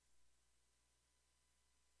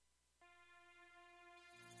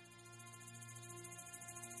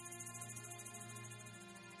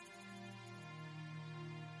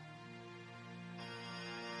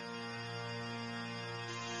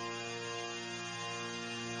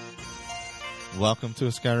Welcome to a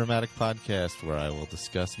Skyrim Addict podcast where I will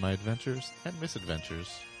discuss my adventures and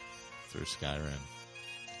misadventures through Skyrim.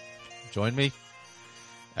 Join me.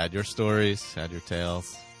 Add your stories, add your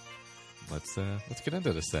tales. Let's get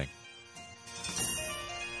into this thing.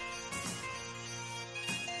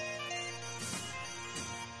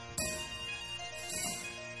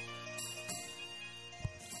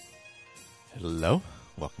 Hello,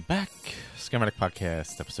 welcome back. Skyrim Addict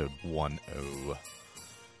podcast, episode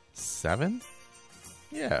 107.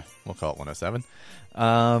 Yeah, we'll call it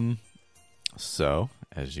 107. So,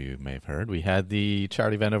 as you may have heard, we had the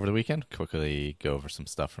charity event over the weekend. Quickly go over some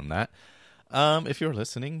stuff from that. If you're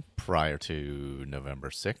listening prior to November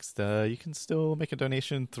 6th, you can still make a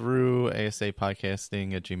donation through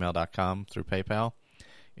asapodcasting@gmail.com through PayPal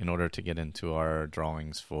in order to get into our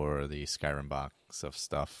drawings for the Skyrim box of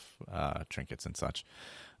stuff, trinkets and such,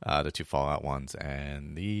 the 2 Fallout ones,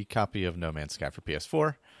 and the copy of No Man's Sky for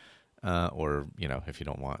PS4. Or, if you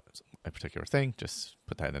don't want a particular thing, just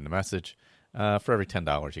put that in the message. For every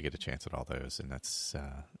 $10, you get a chance at all those, and that's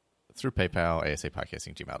through PayPal,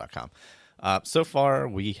 asapodcasting@gmail.com. So far,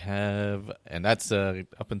 we have, and that's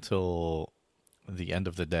up until the end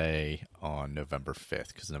of the day on November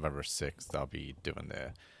 5th, because November 6th, I'll be doing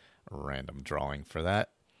the random drawing for that.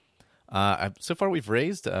 So far, we've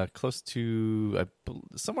raised close to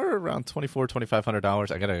somewhere around $2,400, $2,500.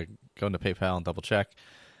 I got to go into PayPal and double check.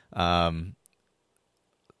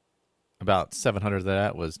 About 700 of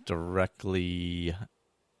that was directly.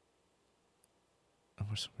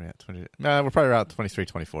 We're probably around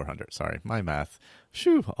 2,400. Sorry, my math,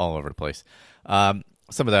 all over the place.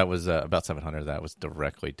 Some of that was about 700 of that was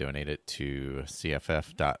directly donated to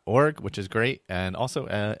cff.org, which is great. And also,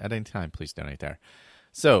 at any time, please donate there.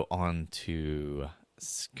 So on to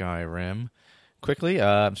Skyrim. Quickly,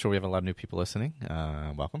 I'm sure we have a lot of new people listening.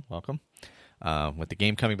 Welcome. With the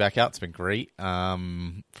game coming back out, it's been great.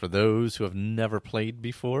 For those who have never played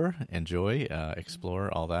before, enjoy,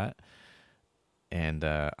 explore, all that. And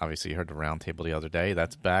obviously, you heard the roundtable the other day.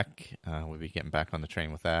 That's back. We'll be getting back on the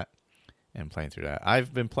train with that and playing through that.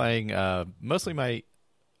 I've been playing mostly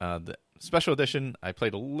the special edition. I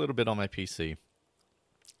played a little bit on my PC.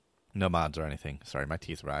 No mods or anything. Sorry, my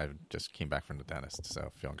teeth were. I just came back from the dentist,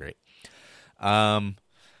 so feeling great.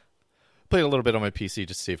 Played a little bit on my PC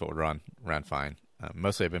just to see if it would run fine.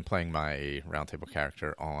 Mostly I've been playing my roundtable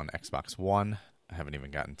character on Xbox One. I haven't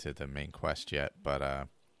even gotten to the main quest yet, but I'm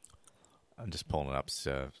just pulling it up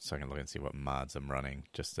so I can look and see what mods I'm running,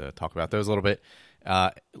 just to talk about those a little bit.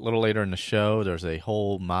 A little later in the show, there's a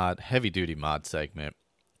whole heavy-duty mod segment.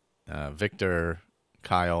 Victor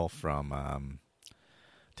Kyle from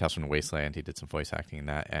Tales from the Wasteland, he did some voice acting in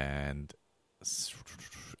that, and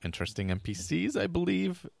interesting NPCs, I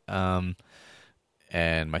believe. And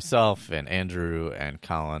myself and Andrew and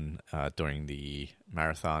Colin, during the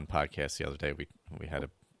marathon podcast the other day, we had a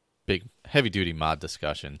big heavy-duty mod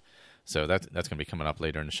discussion. So that's going to be coming up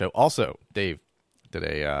later in the show. Also, Dave did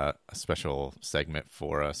a special segment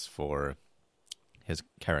for us for his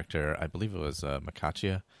character. I believe it was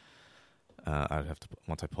Makachia. I'd have to,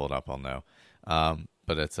 once I pull it up, I'll know.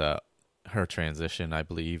 But it's her transition, I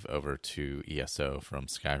believe, over to ESO from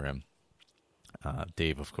Skyrim.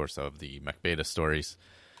 Dave, of course, of the Mech Beta stories.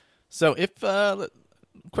 So not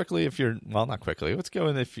quickly,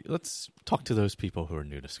 let's talk to those people who are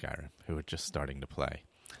new to Skyrim, who are just starting to play.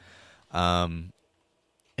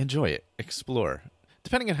 Enjoy it, explore.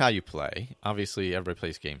 Depending on how you play, obviously everybody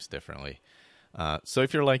plays games differently. So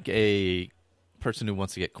if you're like a person who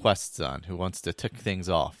wants to get quests done, who wants to tick things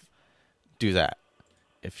off, do that.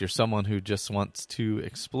 If you're someone who just wants to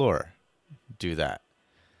explore, do that.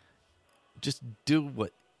 Just do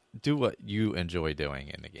what you enjoy doing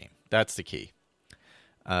in the game. That's the key.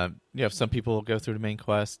 Some people go through the main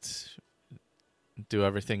quest, do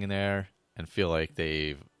everything in there, and feel like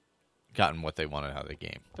they've gotten what they wanted out of the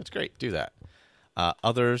game. That's great. Do that.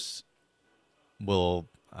 Others will.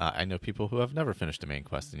 I know people who have never finished the main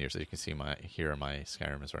quest in years. So you can see my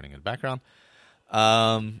Skyrim is running in the background.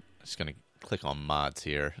 I'm just gonna click on mods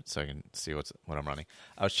here so I can see what I'm running.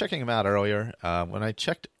 I was checking them out earlier. When I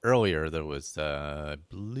checked earlier, there was, I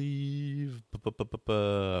believe,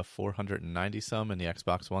 490 some in the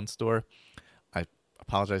Xbox One store. I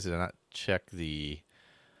apologize, I did not check the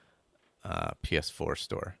PS4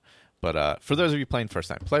 store. But for those of you playing first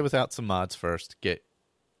time, play without some mods first. Get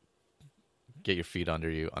your feet under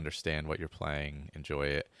you, understand what you're playing, enjoy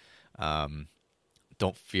it.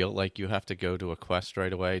 Don't feel like you have to go to a quest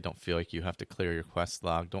right away. Don't feel like you have to clear your quest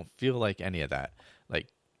log. Don't feel like any of that. Like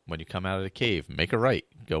when you come out of the cave, make a right.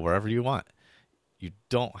 Go wherever you want. You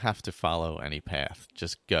don't have to follow any path.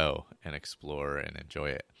 Just go and explore and enjoy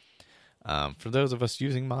it. For those of us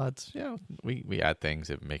using mods, we add things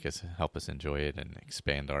that help us enjoy it and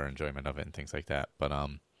expand our enjoyment of it and things like that. But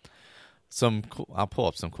I'll pull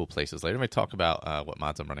up some cool places later. Let me talk about what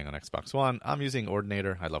mods I'm running on Xbox One. I'm using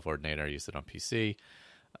Ordinator. I love Ordinator. I used it on PC.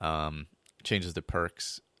 Changes the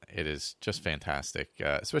perks. It is just fantastic,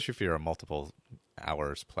 especially if you're a multiple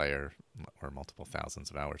hours player or multiple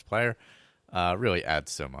thousands of hours player. Really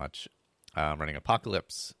adds so much. I'm running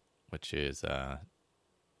Apocalypse, which is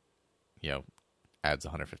adds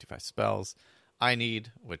 155 spells. I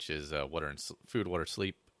Need, which is food, water,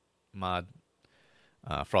 sleep mod.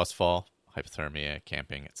 Frostfall, hypothermia,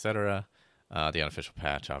 camping, etc. The unofficial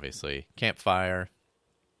patch, obviously. Campfire,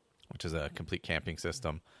 which is a complete camping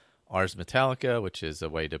system. Ars Metallica, which is a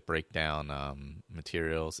way to break down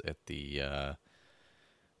materials at the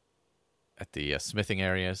smithing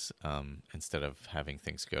areas. Instead of having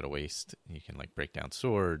things go to waste, you can break down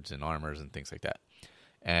swords and armors and things like that.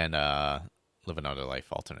 And Live Another Life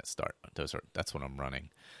Alternate Start. That's what I'm running.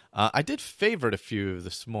 I did favorite a few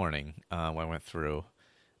this morning when I went through.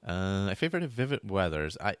 I favorited Vivid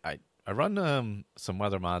Weathers. I run some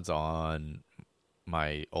weather mods on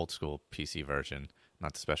my old school PC version,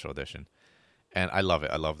 not the special edition, and I love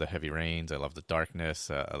it. I love the heavy rains. I love the darkness.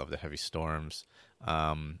 I love the heavy storms.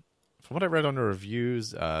 From what I read on the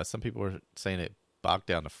reviews, some people were saying it bogged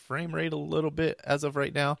down the frame rate a little bit as of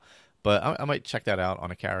right now. But I might check that out on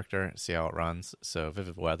a character and see how it runs. So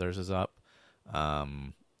Vivid Weathers is up.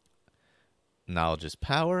 Knowledge is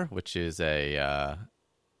Power, which is a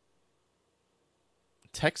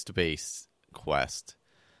text-based quest.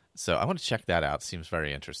 So I want to check that out. Seems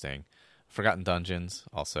very interesting. Forgotten Dungeons,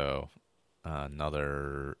 also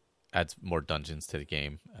adds more dungeons to the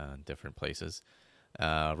game in different places.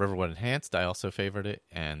 Riverwood Enhanced, I also favored it.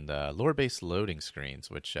 And lore-based loading screens,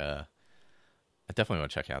 which... I definitely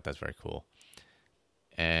want to check out. That's very cool.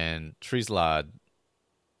 And Treeslod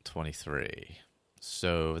 23.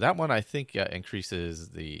 So that one I think increases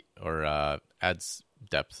adds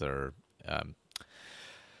depth or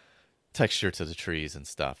texture to the trees and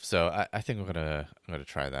stuff. So I think I'm gonna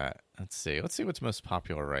try that. Let's see what's most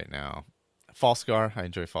popular right now. Falscar. I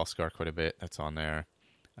enjoy Falscar quite a bit. That's on there.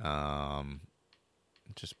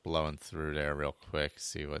 Just blowing through there real quick.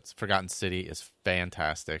 See what's Forgotten City is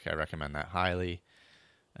fantastic. I recommend that highly.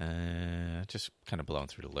 Just kind of blowing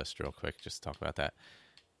through the list real quick. Just to talk about that.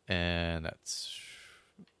 And that's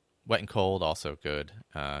Wet and Cold, also good.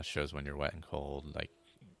 Shows when you're wet and cold, like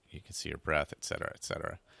you can see your breath, etc.,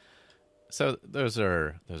 etc. So those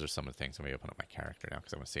are some of the things. Let me open up my character now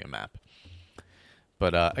because I want to see a map.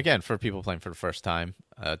 But again, for people playing for the first time,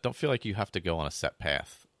 don't feel like you have to go on a set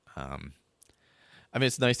path. I mean,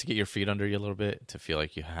 it's nice to get your feet under you a little bit, to feel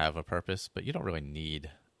like you have a purpose, but you don't really need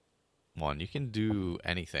one. You can do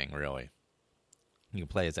anything, really. You can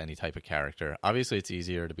play as any type of character. Obviously, it's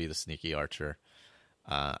easier to be the sneaky archer.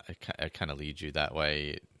 It kind of leads you that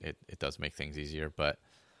way. It does make things easier, but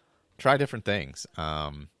try different things.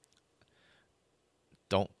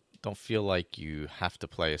 Don't feel like you have to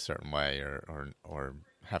play a certain way or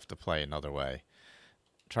have to play another way.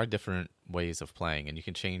 Try different ways of playing, and you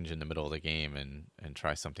can change in the middle of the game and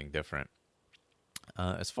try something different.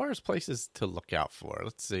 As far as places to look out for,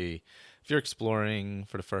 let's see. If you're exploring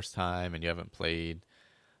for the first time and you haven't played,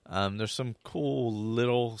 there's some cool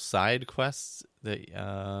little side quests that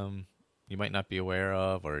you might not be aware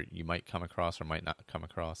of, or you might come across or might not come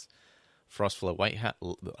across. Frostflow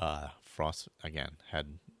Frost, again,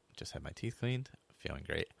 just had my teeth cleaned. Feeling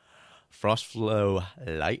great. Frostflow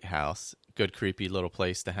Lighthouse, good creepy little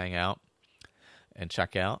place to hang out and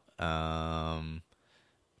check out. I'm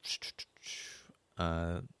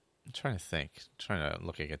trying to think. Trying to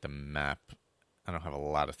look at the map. I don't have a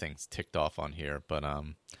lot of things ticked off on here, but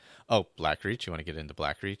Blackreach. You want to get into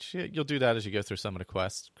Blackreach? You'll do that as you go through some of the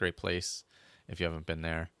quests. Great place if you haven't been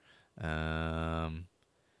there.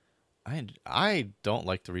 I don't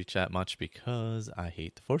like the Reach that much because I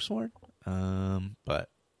hate the Forsworn. But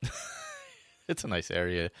it's a nice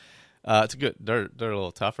area. It's a good. They're a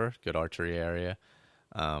little tougher. Good archery area.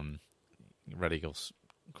 Red Eagle's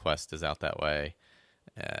quest is out that way.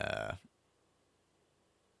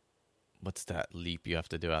 What's that leap you have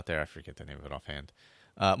to do out there? I forget the name of it offhand.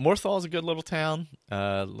 Morthal is a good little town.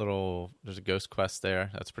 There's a ghost quest there.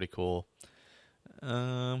 That's pretty cool.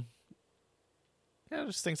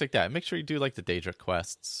 Just things like that. Make sure you do like the Daedric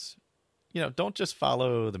quests. Don't just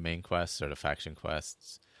follow the main quests or the faction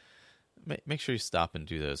quests. Make sure you stop and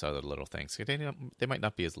do those other little things. They might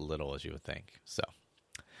not be as little as you would think. So,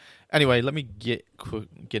 anyway, let me get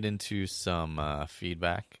into some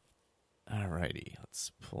feedback. Alrighty,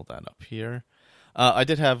 let's pull that up here. I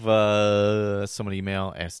did have someone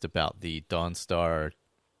email asked about the Dawnstar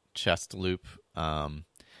chest loop, and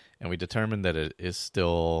we determined that it is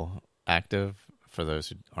still active for those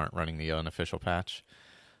who aren't running the unofficial patch.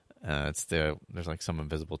 There's like some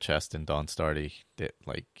invisible chest in Dawnstar that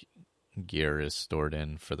like gear is stored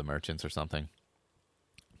in for the merchants or something,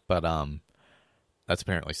 but that's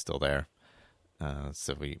apparently still there.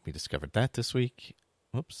 So we discovered that this week.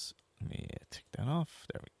 Whoops, let me take that off.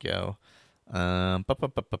 There we go.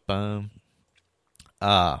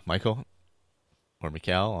 Michael or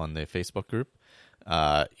Mikhail on the Facebook group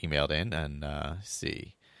emailed in and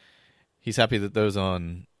see. He's happy that those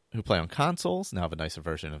who play on consoles now have a nicer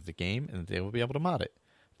version of the game and they will be able to mod it.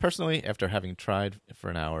 Personally, after having tried for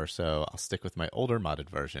an hour or so, I'll stick with my older modded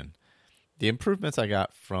version. The improvements I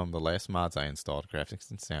got from the last mods I installed, graphics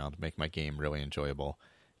and sound, make my game really enjoyable,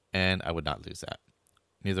 and I would not lose that.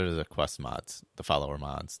 Neither do the quest mods, the follower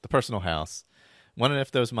mods, the personal house. When and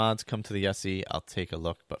if those mods come to the SE, I'll take a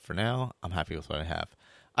look, but for now, I'm happy with what I have.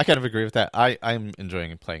 I kind of agree with that. I'm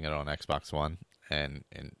enjoying playing it on Xbox One and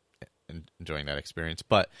enjoying that experience,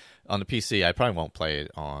 but on the PC, I probably won't play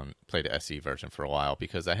the SE version for a while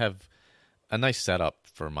because I have a nice setup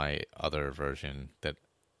for my other version that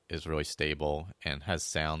is really stable and has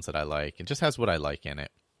sounds that I like and just has what I like in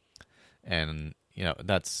it. And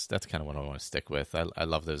that's kind of what I want to stick with. I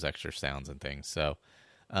love those extra sounds and things. So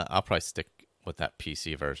I'll probably stick with that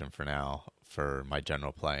PC version for now for my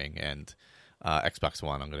general playing. And Xbox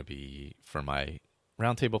One, I'm going to be for my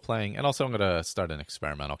roundtable playing. And also I'm going to start an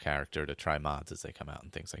experimental character to try mods as they come out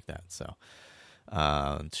and things like that. So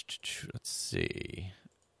let's see.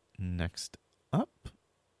 Next up.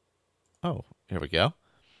 Oh, here we go.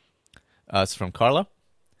 It's from Carla.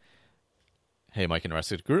 Hey, Mike and the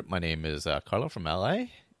rest of the group. My name is Carlo from LA,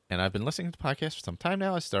 and I've been listening to podcasts for some time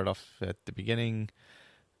now. I started off at the beginning,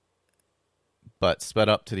 but sped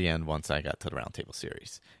up to the end once I got to the Roundtable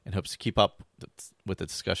series, and hopes to keep up with the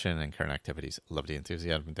discussion and current activities. Love the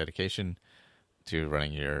enthusiasm and dedication to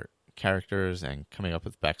running your characters and coming up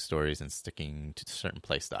with backstories and sticking to certain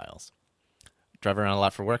play styles. Drive around a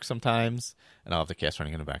lot for work sometimes, and I'll have the cast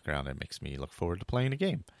running in the background. It makes me look forward to playing the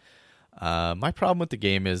game. My problem with the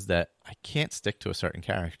game is that I can't stick to a certain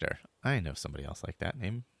character. I know somebody else like that,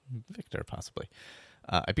 named Victor, possibly.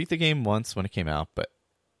 I beat the game once when it came out, but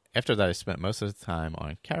after that I spent most of the time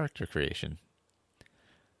on character creation.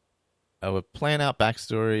 I would plan out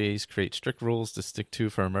backstories, create strict rules to stick to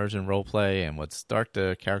for immersion roleplay, and would start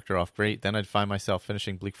the character off great. Then I'd find myself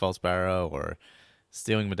finishing Bleak Falls Barrow or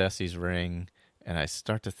stealing Modesti's ring, and I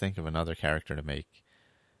start to think of another character to make.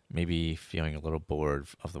 Maybe feeling a little bored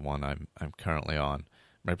of the one I'm currently on.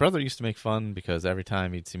 My brother used to make fun because every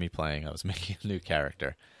time he'd see me playing, I was making a new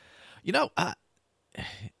character.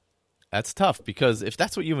 That's tough because if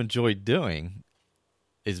that's what you enjoy doing,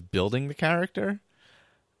 is building the character,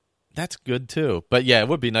 that's good too. But yeah, it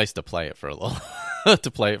would be nice to play it for a little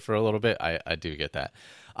bit. I do get that.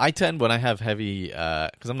 I tend when I have heavy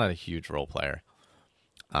because I'm not a huge role player.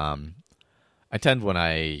 I tend when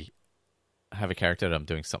I have a character that I'm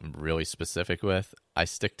doing something really specific with, I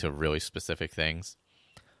stick to really specific things.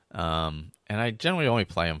 And I generally only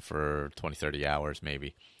play them for 20, 30 hours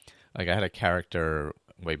maybe. Like I had a character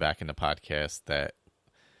way back in the podcast that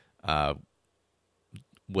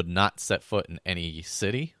would not set foot in any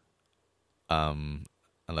city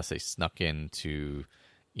unless they snuck into,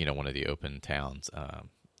 one of the open towns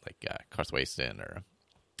like Carthwayston or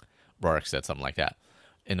Rorikstead, something like that,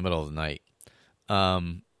 in the middle of the night.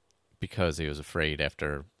 Because he was afraid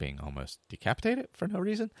after being almost decapitated for no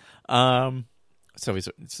reason.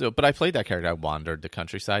 But I played that character. I wandered the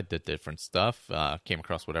countryside, did different stuff, came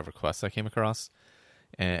across whatever quests I came across,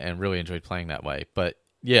 and really enjoyed playing that way. But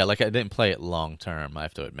yeah, like I didn't play it long term, I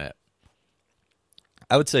have to admit.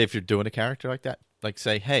 I would say if you're doing a character like that, like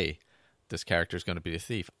say, hey, this character is going to be a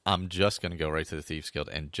thief. I'm just going to go right to the Thieves Guild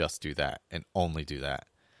and just do that and only do that.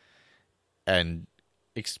 And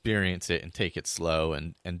experience it and take it slow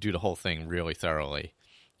and do the whole thing really thoroughly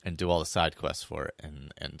and do all the side quests for it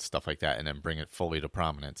and stuff like that and then bring it fully to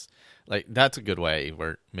prominence. Like that's a good way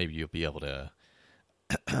where maybe you'll be able to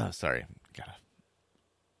sorry, got a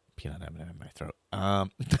peanut M&M in my throat.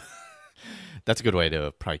 That's a good way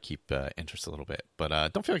to probably keep interest a little bit.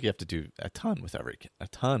 But don't feel like you have to do a ton with every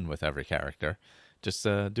character. Just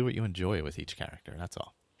do what you enjoy with each character. That's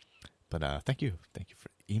all. But thank you for the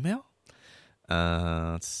email.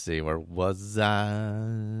 Let's see, where was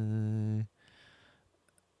I?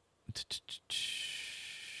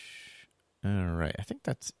 All right, I think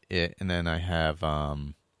that's it. And then I have I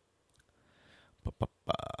hope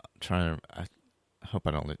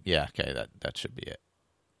I don't. Yeah, okay, that should be it.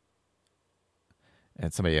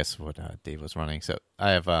 And somebody asked what Dave was running. So I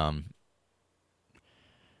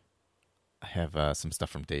have some stuff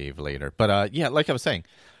from Dave later. But yeah, like I was saying,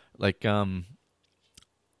 like for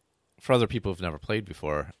other people who've never played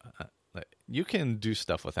before, you can do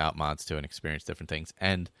stuff without mods too and experience different things.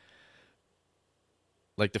 And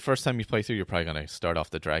like the first time you play through, you're probably going to start off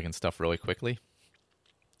the dragon stuff really quickly.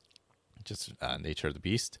 Just nature of the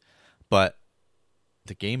beast. But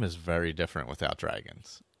the game is very different without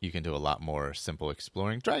dragons. You can do a lot more simple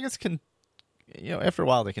exploring. Dragons can, after a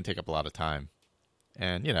while, they can take up a lot of time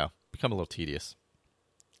and, become a little tedious.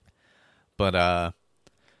 But,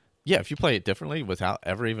 yeah, if you play it differently without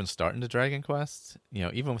ever even starting the Dragon Quest,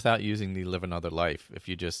 even without using the Live Another Life, if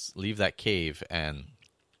you just leave that cave and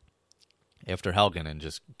after Helgen and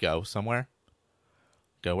just go somewhere,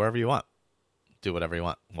 go wherever you want, do whatever you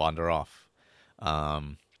want, wander off.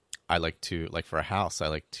 I like to, for a house, I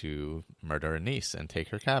like to murder a niece and take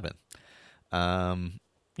her cabin.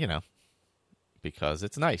 Because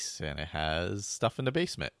it's nice and it has stuff in the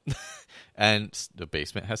basement. And the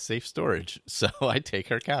basement has safe storage. So I take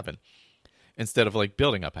her cabin instead of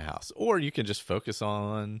building up a house. Or you can just focus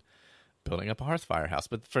on building up a hearthfire house.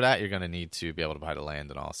 But for that, you're going to need to be able to buy the land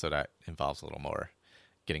and all. So that involves a little more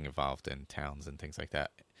getting involved in towns and things like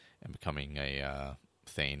that and becoming a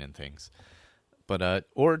thane and things. But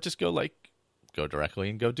or just go directly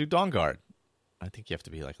and go do Dawnguard. I think you have to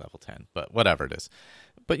be level 10, but whatever it is.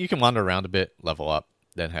 But you can wander around a bit, level up,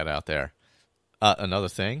 then head out there. Another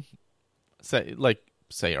thing,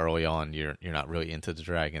 say early on you're not really into the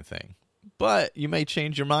dragon thing, but you may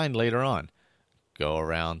change your mind later on. Go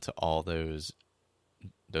around to all those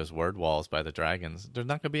word walls by the dragons. There's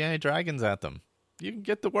not going to be any dragons at them. You can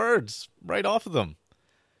get the words right off of them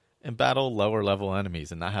and battle lower level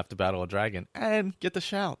enemies and not have to battle a dragon and get the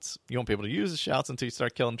shouts. You won't be able to use the shouts until you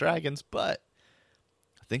start killing dragons, but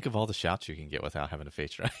think of all the shouts you can get without having to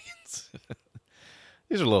face dragons.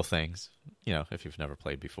 These are little things, if you've never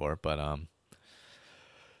played before. But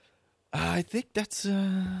I think that's because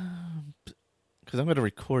I'm going to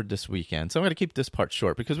record this weekend. So I'm going to keep this part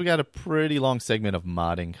short because we got a pretty long segment of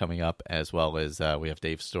modding coming up, as well as we have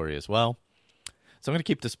Dave's story as well. So I'm going to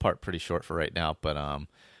keep this part pretty short for right now. But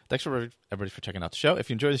thanks for everybody for checking out the show. If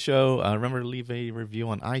you enjoy the show, remember to leave a review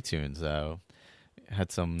on iTunes. Had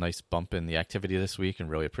some nice bump in the activity this week and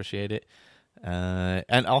really appreciate it.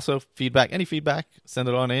 And also any feedback, send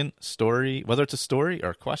it on in. Story, whether it's a story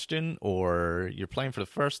or a question, or you're playing for the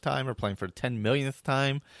first time or playing for the 10 millionth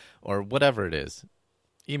time, or whatever it is.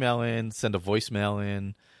 Email in, send a voicemail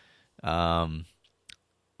in, all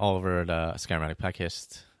over at Skyrim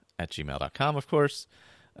Podcast at gmail.com, of course.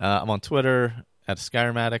 I'm on Twitter at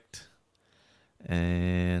Skyrim Addict.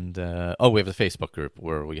 And we have the Facebook group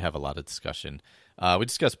where we have a lot of discussion. We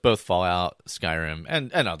discuss both Fallout, Skyrim,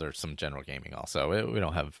 and some general gaming also. We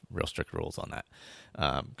don't have real strict rules on that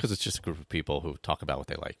because it's just a group of people who talk about what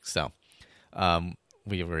they like. So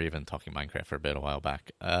we were even talking Minecraft for a bit a while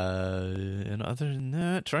back. And other than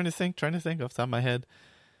that, trying to think off the top of my head.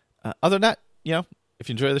 Other than that, if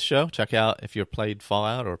you enjoy the show, check out, if you've played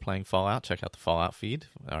Fallout or playing Fallout, check out the Fallout feed,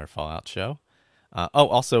 our Fallout show.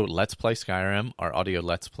 Also, Let's Play Skyrim, our audio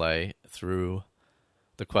Let's Play through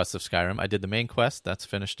the quest of Skyrim. I did the main quest. That's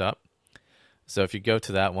finished up. So if you go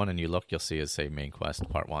to that one and you look, you'll see it say main quest,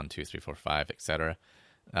 part 1, 2, 3, 4, 5, etc.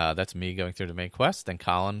 That's me going through the main quest. And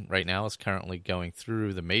Colin right now is currently going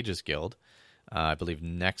through the Mages Guild. I believe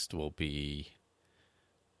next will be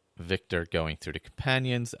Victor going through the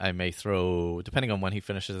Companions. I may throw, depending on when he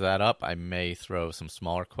finishes that up, I may throw some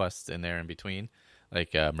smaller quests in there in between.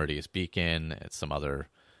 Like Meridius Beacon, it's some other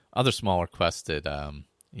smaller quests that,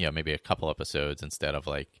 maybe a couple episodes instead of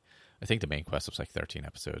I think the main quest was 13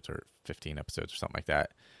 episodes or 15 episodes or something like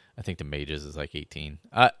that. I think the Mages is 18.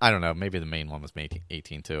 I don't know. Maybe the main one was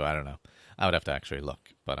 18 too. I don't know. I would have to actually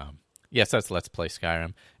look. But yes, that's Let's Play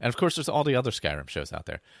Skyrim. And of course, there's all the other Skyrim shows out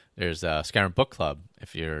there. There's Skyrim Book Club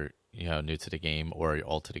if you're new to the game or you're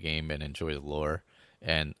old to the game and enjoy the lore.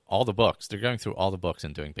 And all the books, they're going through all the books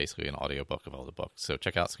and doing basically an audiobook of all the books. So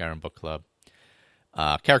check out Skyrim Book Club.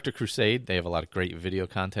 Character Crusade, they have a lot of great video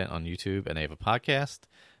content on YouTube, and they have a podcast.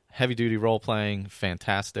 Heavy duty role playing,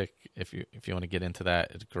 fantastic. If you want to get into that,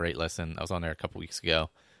 it's a great listen. I was on there a couple weeks ago.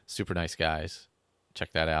 Super nice guys.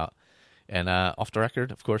 Check that out. And Off the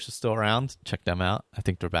Record, of course, is still around. Check them out. I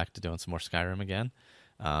think they're back to doing some more Skyrim again.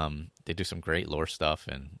 They do some great lore stuff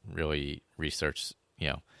and really research,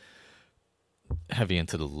 heavy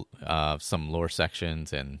into the some lore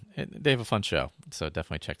sections, and they have a fun show, so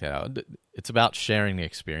definitely check that out. It's about sharing the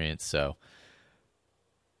experience, so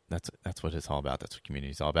that's what it's all about. That's what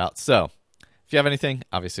community is all about. So if you have anything,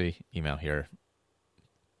 obviously email here,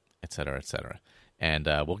 etc., etc. And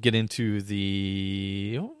we'll get into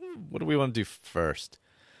the... What do we want to do first?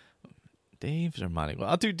 Dave's or Monty? Well,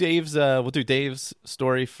 I'll do Dave's. We'll do Dave's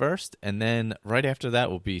story first, and then right after that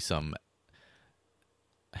will be some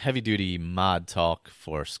heavy-duty mod talk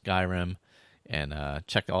for Skyrim, and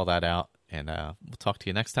check all that out. And we'll talk to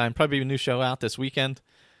you next time. Probably a new show out this weekend,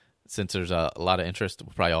 since there's a lot of interest.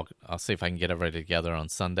 I'll see if I can get everybody together on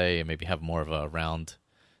Sunday and maybe have more of a round,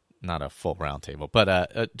 not a full round table,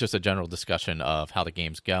 but just a general discussion of how the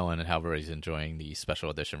game's going and how everybody's enjoying the special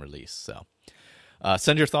edition release. So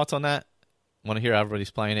send your thoughts on that. Want to hear how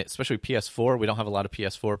everybody's playing it, especially PS4. We don't have a lot of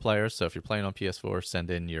PS4 players, so if you're playing on PS4,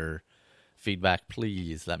 send in your feedback.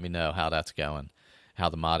 Please let me know how that's going, how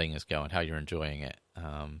the modding is going, how you're enjoying it.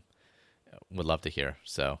 Would love to hear.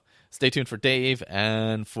 So stay tuned for Dave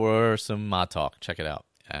and for some mod talk. Check it out.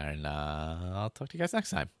 And I'll talk to you guys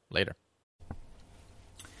next time. Later.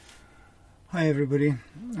 Hi everybody,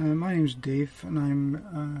 my name's Dave, and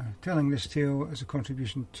I'm telling this tale as a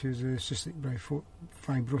contribution to the Cystic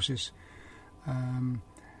Fibrosis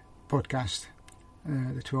podcast,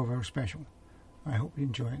 the 12-hour special. I hope you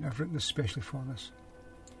enjoy it. I've written this specially for this.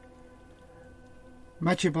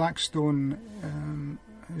 Matthew Blackstone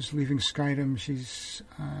is leaving Skyrim. She's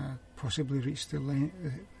possibly reached the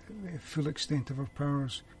full extent of her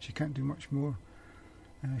powers. She can't do much more.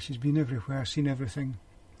 She's been everywhere, seen everything,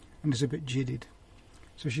 and is a bit jaded.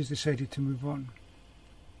 So she's decided to move on.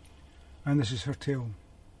 And this is her tale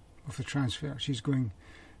of the transfer. She's going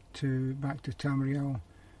back to Tamriel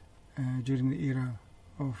during the era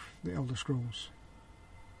of the Elder Scrolls.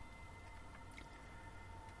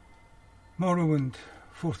 Morrowind,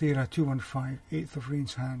 4th era, 215, 8th of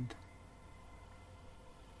Rain's Hand.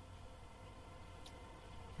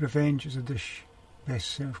 Revenge is a dish best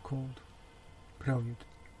served cold. Prelude.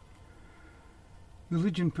 The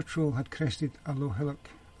Legion patrol had crested a low hillock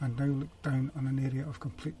and now looked down on an area of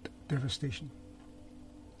complete devastation.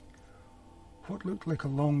 What looked like a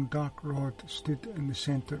long dark rod stood in the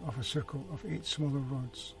centre of a circle of 8 smaller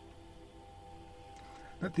rods.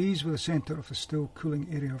 That these were the centre of the still cooling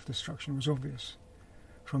area of destruction was obvious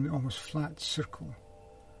from the almost flat circle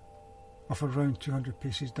of around 200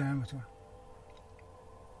 paces diameter.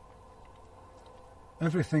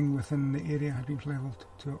 Everything within the area had been levelled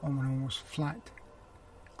to an almost flat,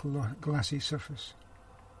 glassy surface.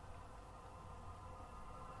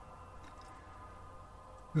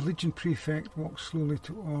 The Legion Prefect walked slowly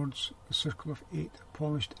towards the circle of 8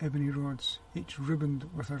 polished ebony rods, each ribboned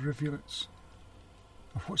with a rivulets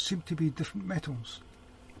of what seemed to be different metals.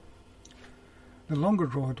 The longer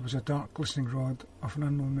rod was a dark glistening rod of an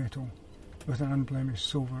unknown metal, with an unblemished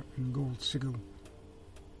silver and gold sigil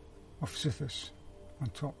of Sithis on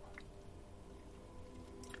top.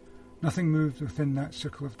 Nothing moved within that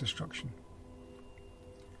circle of destruction.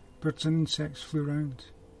 Birds and insects flew round.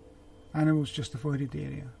 Animals just avoided the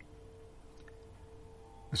area.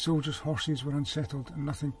 The soldiers' horses were unsettled, and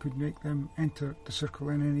nothing could make them enter the circle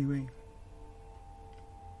in any way.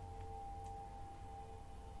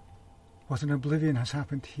 What in oblivion has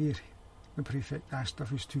happened here? The prefect asked of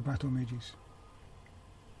his 2 battle mages.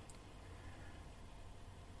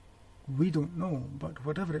 We don't know, but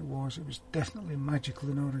whatever it was definitely magical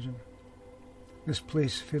in origin. This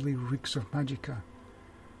place fairly reeks of magicka.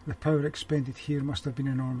 The power expended here must have been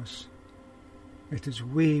enormous. It is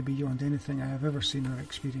way beyond anything I have ever seen or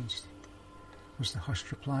experienced, was the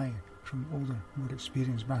hushed reply from the older, more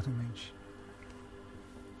experienced battle mage.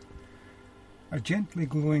 A gently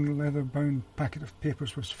glowing leather-bound packet of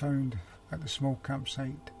papers was found at the small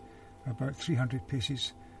campsite, about 300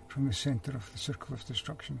 paces from the centre of the circle of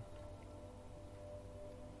destruction.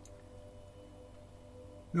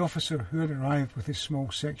 The officer who had arrived with his small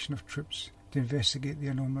section of troops to investigate the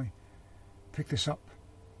anomaly picked this up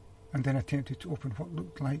and then attempted to open what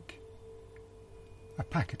looked like a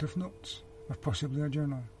packet of notes, or possibly a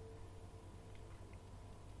journal.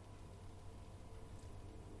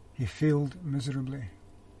 He failed miserably.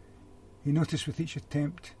 He noticed with each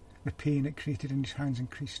attempt the pain it created in his hands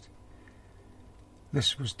increased.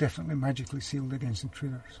 This was definitely magically sealed against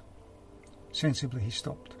intruders. Sensibly he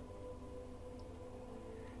stopped.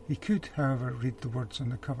 He could, however, read the words on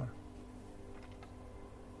the cover.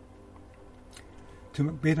 To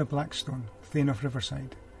McBaida Blackstone, Thane of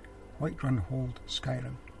Riverside, Whiterun Hold,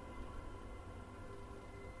 Skyrim.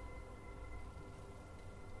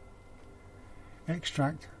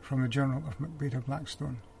 Extract from the Journal of McBaida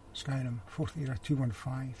Blackstone, Skyrim, 4th era,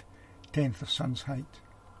 215, 10th of Sun's Height.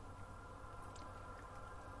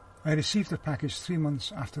 I received the package 3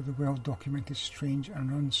 months after the well-documented strange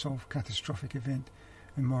and unsolved catastrophic event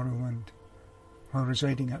in Morrowind, while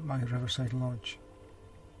residing at my Riverside Lodge.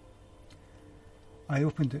 I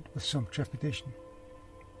opened it with some trepidation.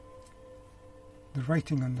 The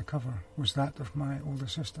writing on the cover was that of my older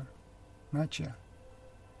sister, Machia.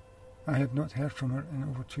 I had not heard from her in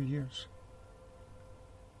over 2 years.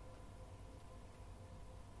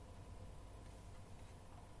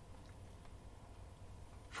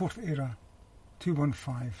 Fourth Era,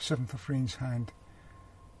 215, 7th of Rain's Hand.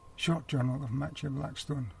 Short Journal of Machia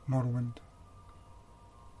Blackstone, Morrowind.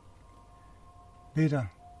 Beda,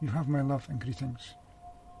 you have my love and greetings.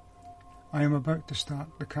 I am about to start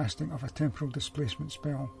the casting of a temporal displacement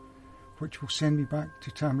spell, which will send me back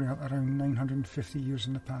to Tamriel around 950 years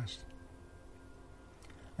in the past.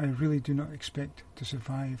 I really do not expect to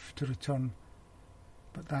survive to return,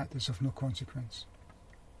 but that is of no consequence.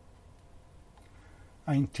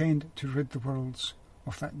 I intend to rid the worlds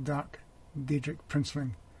of that dark Daedric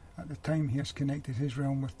princeling at the time he has connected his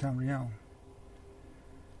realm with Tamriel.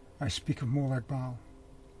 I speak of Molag Bal.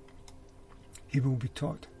 He will be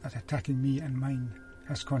taught that attacking me and mine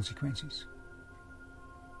has consequences.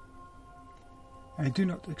 I do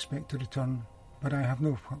not expect to return, but I have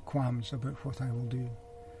no qualms about what I will do.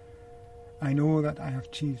 I know that I have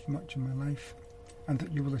achieved much in my life, and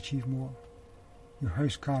that you will achieve more. Your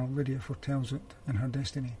housecarl Lydia foretells it in her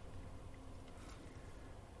destiny.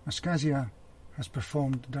 Ascasia has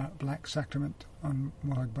performed the dark black sacrament on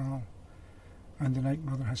Molag Bal, and the Night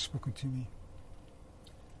Mother has spoken to me.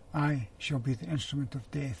 I shall be the instrument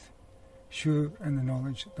of death, sure in the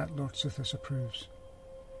knowledge that Lord Sithis approves.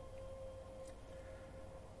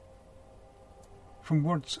 From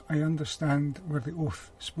words I understand were the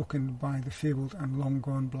oath spoken by the fabled and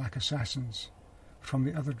long-gone black assassins from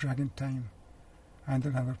the other dragon time, and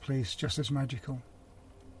another place just as magical.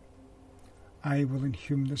 I will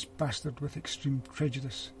inhume this bastard with extreme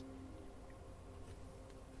prejudice.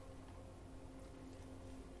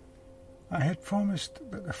 I had promised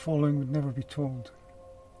that the following would never be told,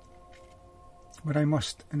 but I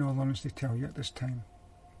must, in all honesty, tell you at this time.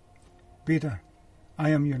 Beda,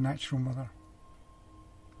 I am your natural mother.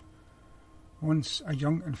 Once a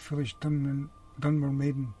young and foolish Dunmer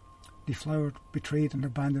maiden, deflowered, betrayed and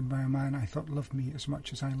abandoned by a man I thought loved me as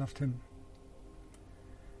much as I loved him.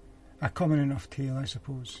 A common enough tale, I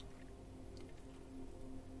suppose.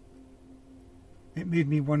 It made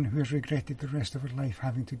me one who has regretted the rest of her life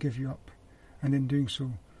having to give you up, and in doing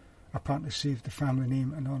so, apparently saved the family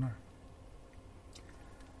name and honour.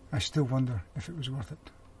 I still wonder if it was worth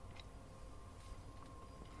it.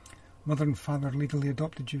 Mother and father legally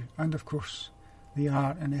adopted you, and of course, they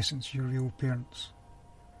are, in essence, your real parents.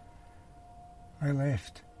 I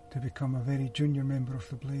left to become a very junior member of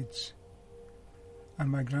the Blades, and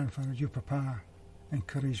my grandfather, your papa,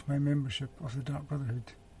 encouraged my membership of the Dark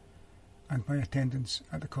Brotherhood and my attendance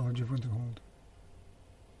at the College of Winterhold.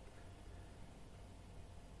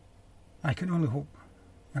 I can only hope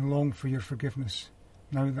and long for your forgiveness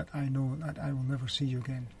now that I know that I will never see you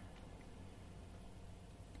again.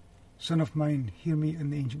 Son of mine, hear me in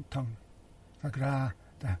the ancient tongue, Agra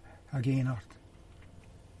da Hagenart.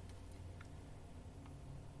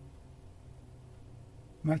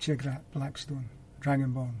 Machia Blackstone,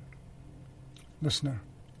 Dragonborn. Listener,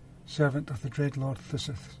 servant of the dread Lord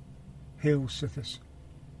Thysith. Hail Sithis.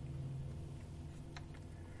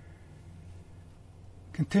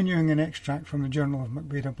 Continuing an extract from the Journal of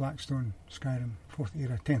Beda Blackstone, Skyrim, 4th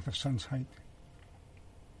Era, 10th of Sun's Height.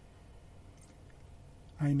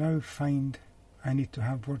 I now find I need to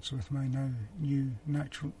have words with my now new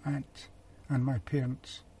natural aunt and my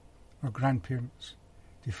parents, or grandparents,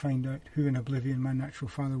 to find out who in oblivion my natural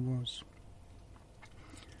father was.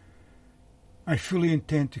 I fully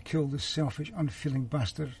intend to kill this selfish, unfeeling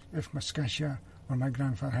bastard if Mascasia or my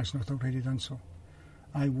grandfather has not already done so.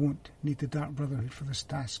 I won't need the Dark Brotherhood for this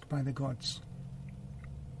task, by the gods.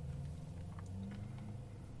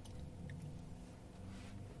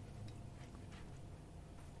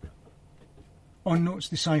 On notes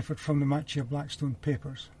deciphered from the Machia Blackstone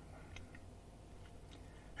papers.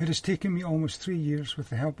 It has taken me almost 3 years, with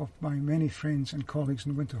the help of my many friends and colleagues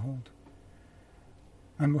in Winterhold,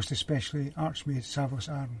 and most especially Archmaid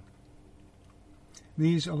Savos Arn.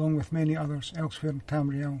 These, along with many others elsewhere in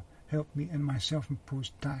Tamriel, helped me in my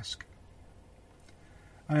self-imposed task.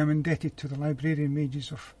 I am indebted to the librarian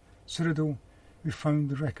mages of Cyrodiil, who found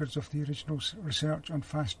the records of the original research on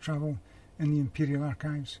fast travel in the Imperial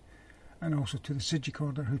Archives, and also to the Sigic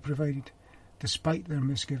Order, who provided, despite their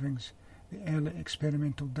misgivings, the early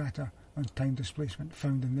experimental data on time displacement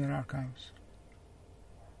found in their archives.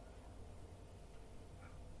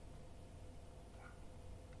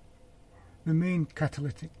 The main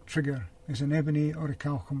catalytic trigger is an ebony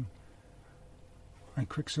orichalcum and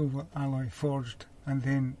quicksilver alloy forged and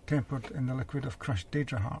then tempered in the liquid of crushed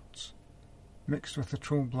Daedra hearts, mixed with the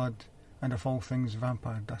troll blood and of all things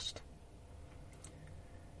vampire dust.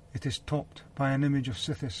 It is topped by an image of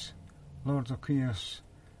Sithis, Lord of Chaos.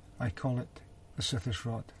 I call it the Sithis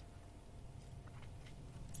Rod.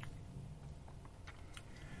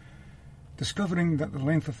 Discovering that the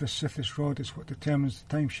length of the Sithis Rod is what determines the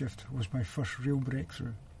time shift was my first real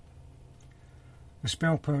breakthrough. The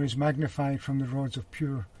spell power is magnified from the rods of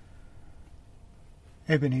pure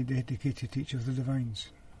ebony dedicated to each of the divines.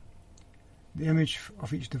 The image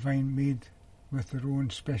of each divine made with their own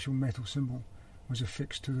special metal symbol was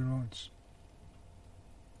affixed to the rods.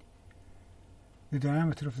 The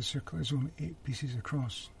diameter of the circle is only 8 pieces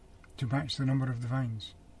across, to match the number of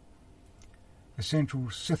divines. The central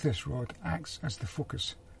Sithis rod acts as the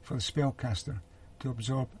focus for the spellcaster to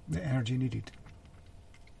absorb the energy needed.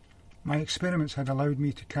 My experiments had allowed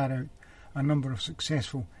me to carry out a number of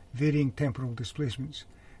successful varying temporal displacements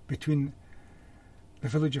between the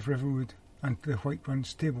village of Riverwood and the Whiterun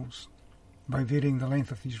stables by varying the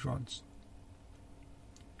length of these rods.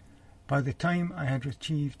 By the time I had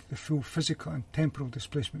achieved the full physical and temporal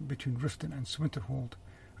displacement between Riften and Swinterhold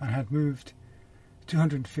and had moved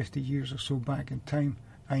 250 years or so back in time,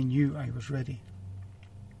 I knew I was ready.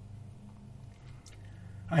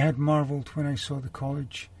 I had marvelled when I saw the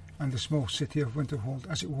college and the small city of Winterhold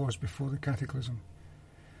as it was before the cataclysm.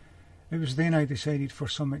 It was then I decided, for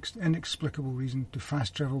some inexplicable reason, to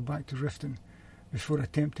fast travel back to Riften before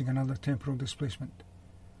attempting another temporal displacement.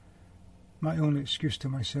 My only excuse to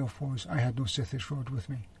myself was I had no Sithis rod with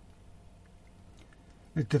me.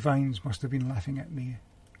 The divines must have been laughing at me.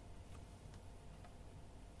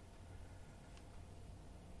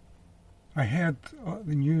 I heard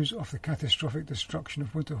the news of the catastrophic destruction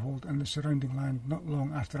of Winterhold and the surrounding land not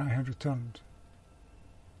long after I had returned.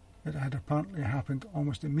 It had apparently happened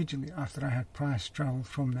almost immediately after I had fast travelled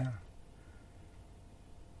from there,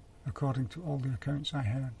 according to all the accounts I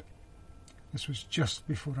heard. This was just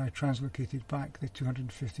before I translocated back the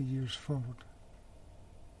 250 years forward.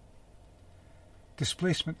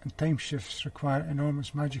 Displacement and time shifts require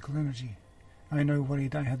enormous magical energy. I now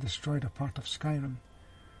worried I had destroyed a part of Skyrim,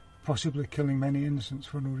 possibly killing many innocents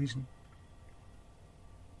for no reason.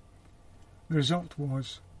 The result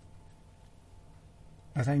was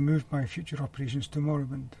that I moved my future operations to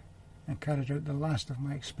Morrowind and carried out the last of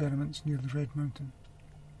my experiments near the Red Mountain.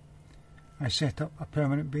 I set up a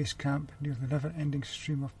permanent base camp near the never-ending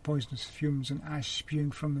stream of poisonous fumes and ash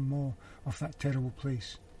spewing from the maw of that terrible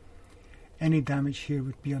place. Any damage here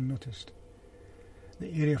would be unnoticed.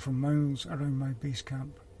 The area for miles around my base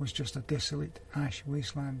camp was just a desolate ash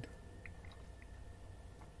wasteland.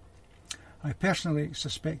 I personally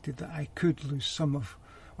suspected that I could lose some of,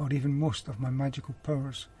 or even most of, my magical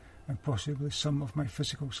powers and possibly some of my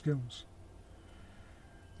physical skills.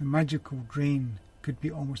 The magical drain could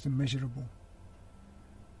be almost immeasurable.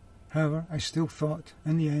 However, I still thought,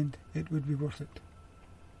 in the end, it would be worth it.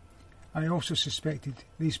 I also suspected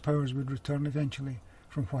these powers would return eventually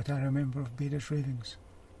from what I remember of Beta's ravings.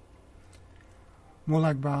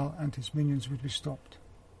 Molag Bal and his minions would be stopped.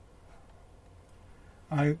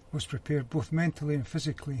 I was prepared both mentally and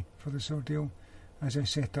physically for this ordeal as I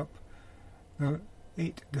set up the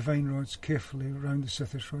 8 divine rods carefully around the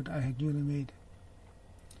Sithis rod I had newly made.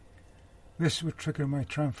 This would trigger my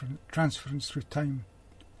transference through time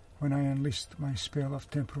when I unleashed my spell of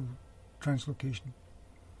temporal translocation.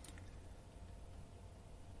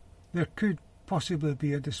 There could possibly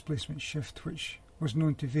be a displacement shift which was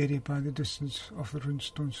known to vary by the distance of the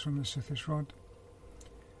runestones from the Sithis rod.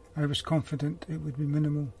 I was confident it would be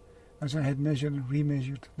minimal as I had measured and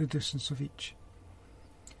remeasured the distance of each.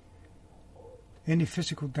 Any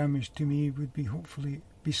physical damage to me would be hopefully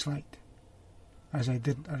be slight,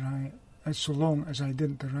 so long as I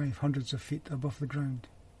didn't arrive hundreds of feet above the ground.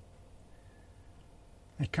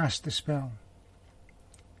 I cast the spell.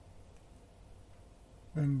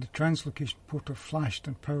 Then the translocation portal flashed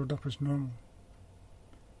and powered up as normal.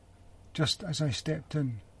 Just as I stepped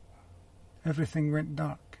in, everything went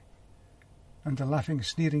dark, and the laughing,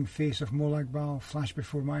 sneering face of Molag Bal flashed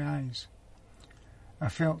before my eyes. I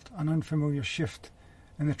felt an unfamiliar shift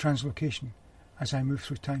in the translocation as I moved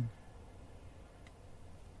through time.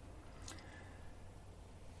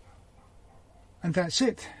 And that's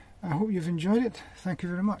it. I hope you've enjoyed it. Thank you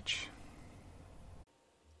very much.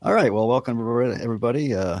 All right. Well, welcome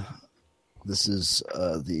everybody. This is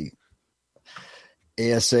the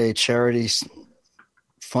ASA Charity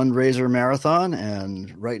Fundraiser Marathon,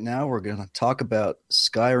 and right now we're going to talk about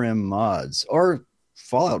Skyrim mods, or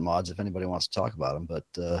Fallout mods if anybody wants to talk about them,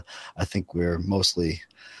 but I think we're mostly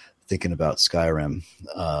thinking about Skyrim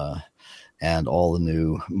and all the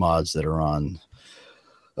new mods that are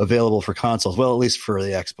available for consoles. Well, at least for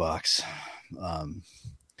the Xbox.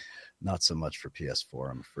 Not so much for PS4,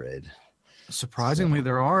 I'm afraid. Surprisingly,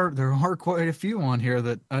 there are quite a few on here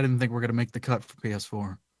that I didn't think were going to make the cut for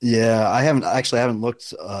PS4. Yeah, I haven't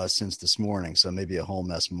looked since this morning, so maybe a whole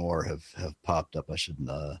mess more have popped up. I should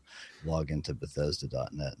log into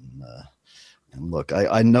Bethesda.net and look.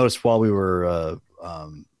 I noticed while we were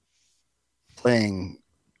playing,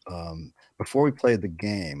 before we played the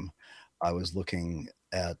game, I was looking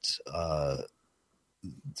at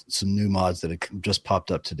some new mods that had just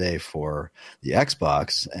popped up today for the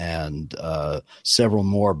Xbox, and several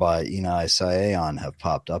more by Inai Saeon have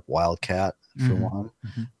popped up. Wildcat for one,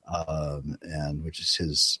 and which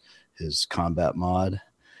is his combat mod.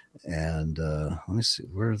 And let me see,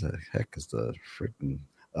 where the heck is the freaking?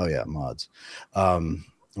 Oh yeah, mods.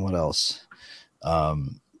 What else?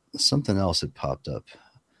 Something else had popped up.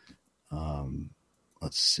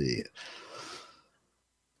 Let's see.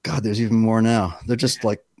 God, there's even more now. They're just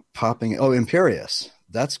like popping. Oh, Imperius.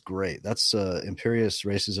 That's great. That's Imperius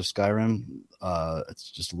Races of Skyrim.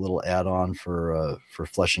 It's just a little add-on for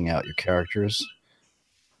fleshing out your characters.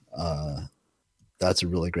 That's a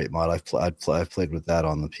really great mod. I've played with that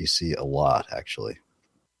on the PC a lot, actually.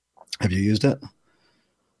 Have you used it?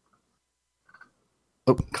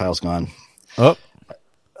 Oh, Kyle's gone. Oh,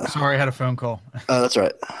 sorry, I had a phone call. That's all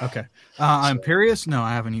right. Okay. Imperius? No,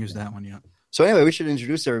 I haven't used that one yet. So anyway, we should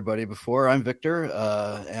introduce everybody before. I'm Victor,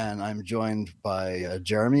 and I'm joined by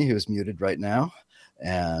Jeremy, who is muted right now,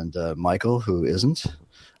 and Michael, who isn't.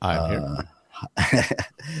 I'm here.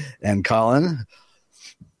 And Colin.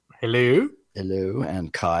 Hello. Hello.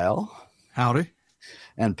 And Kyle. Howdy.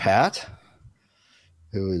 And Pat,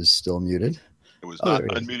 who is still muted. It was not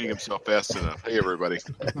unmuting himself fast enough. Hey, everybody.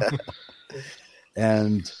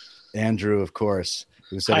 And Andrew, of course,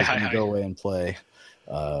 who said he's going to go away and play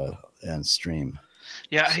and stream.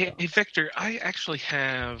 Yeah. Hey, Victor, I actually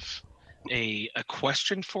have a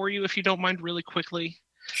question for you, if you don't mind, really quickly.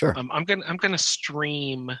 Sure. I'm gonna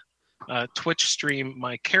stream Twitch stream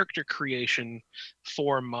my character creation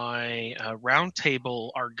for my Roundtable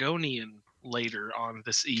Argonian later on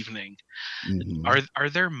this evening. Mm-hmm. Are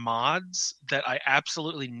there mods that I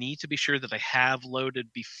absolutely need to be sure that I have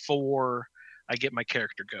loaded before I get my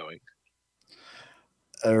character going?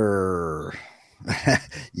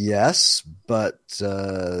 Yes, but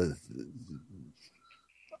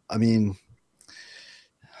I mean,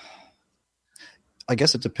 I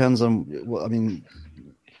guess it depends on. Well, I mean,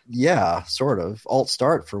 yeah, sort of. Alt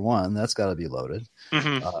start for one, that's got to be loaded.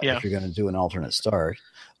 Yeah. If you're going to do an alternate start,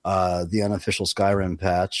 the unofficial Skyrim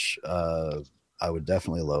patch, I would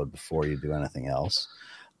definitely load before you do anything else.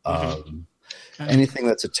 Anything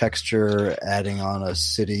that's a texture, adding on a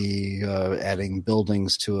city, adding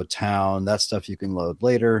buildings to a town, that stuff you can load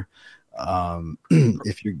later.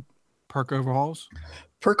 If you perk overhauls,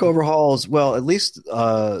 well, at least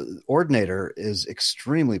Ordinator is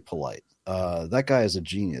extremely polite. That guy is a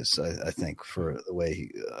genius, I think, for the way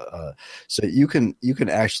he. So you can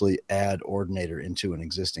actually add Ordinator into an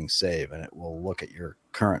existing save, and it will look at your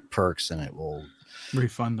current perks, and it will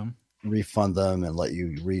refund them and let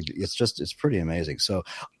you read. It's pretty amazing. So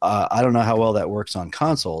I don't know how well that works on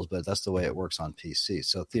consoles, but that's the way it works on PC.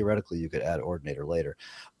 So theoretically, you could add Ordinator later.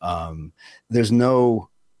 There's no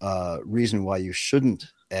reason why you shouldn't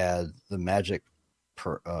add the magic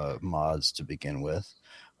mods to begin with.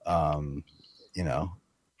 You know,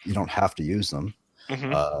 you don't have to use them.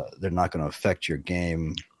 They're not going to affect your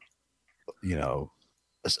game, you know,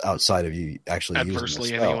 outside of you actually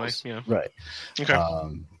adversely using the anyway. spells. Yeah. Right. Okay.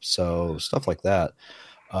 So stuff like that.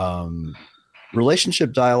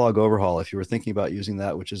 Relationship dialogue overhaul, if you were thinking about using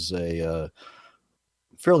that, which is a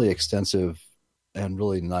fairly extensive and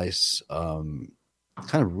really nice kind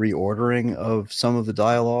of reordering of some of the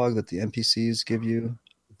dialogue that the NPCs give you,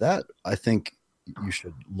 that I think you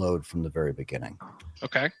should load from the very beginning.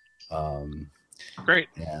 Okay. Great.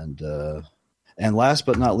 And last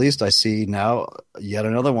but not least, I see now yet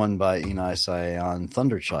another one by Inai Saeon,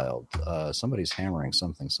 Thunderchild. Somebody's hammering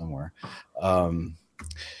something somewhere. What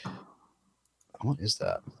is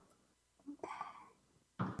that?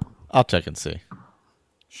 I'll check and see.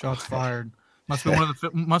 Shots fired. Must be one of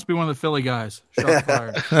the Philly guys. Shots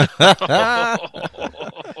fired.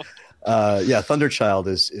 Yeah, Thunderchild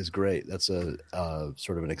is great. That's a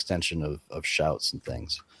sort of an extension of shouts and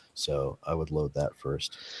things. So I would load that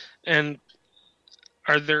first. And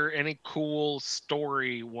are there any cool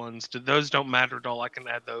story ones? Those don't matter at all? I can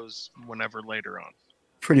add those whenever later on.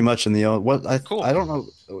 Pretty much in the Cool. I don't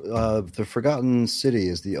know. The Forgotten City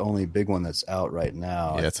is the only big one that's out right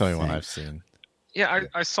now. Yeah, it's the only one I've seen. Yeah,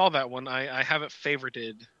 I saw that one. I have it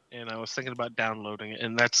favorited, and I was thinking about downloading it,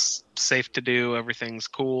 and that's safe to do. Everything's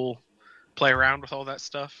cool. Play around with all that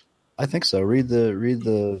stuff. I think so. Read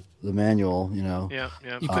the manual. You know. Yeah.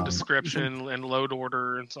 The description and load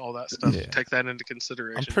order and all that stuff. Yeah. Take that into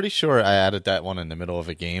consideration. I'm pretty sure I added that one in the middle of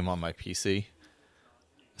a game on my PC.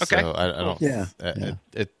 Okay. So I don't. Yeah.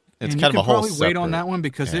 It's and kind of a whole. You can probably wait on that one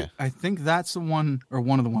because yeah. I think that's the one or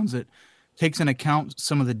one of the ones that takes into account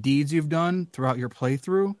some of the deeds you've done throughout your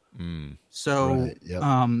playthrough. So, Right, yep.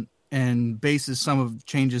 And bases some of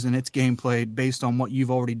changes in its gameplay based on what you've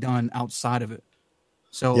already done outside of it.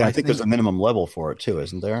 So yeah, I think there's a minimum level for it too,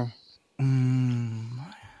 isn't there? I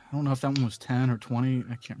don't know if that one was 10 or 20.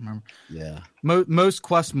 I can't remember. Yeah. Most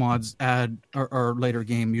quest mods add or later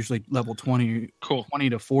game usually level 20, Cool. 20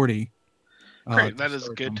 to 40. Great, that is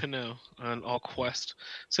good to know on all quests.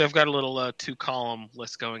 So I've got a little 2-column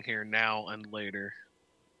list going here: now and later.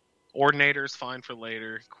 Ordinator's fine for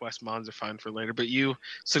later. Quest mods are fine for later. But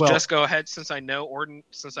just go ahead, since I know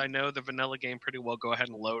the vanilla game pretty well. Go ahead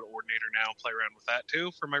and load Ordinator now and play around with that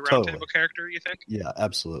too for my roundtable character. You think? Yeah,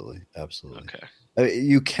 absolutely. Okay.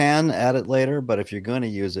 You can add it later, but if you're going to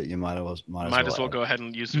use it, you might as well go ahead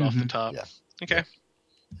and use it off the top. Yeah. Okay.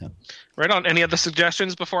 Yeah. Right on. Any other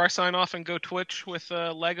suggestions before I sign off and go Twitch with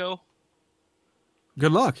Lego?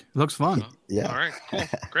 Good luck. It looks fun. Yeah. All right. Cool.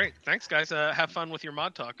 Great. Thanks, guys. Have fun with your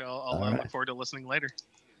mod talk. I'll right. look forward to listening later.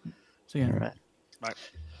 See ya. All right. Bye.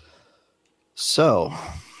 So,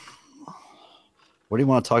 what do you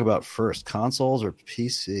want to talk about first, consoles or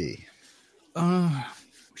PC? We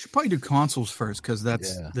should probably do consoles first because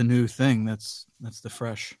that's the new thing. That's the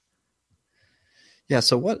fresh. Yeah.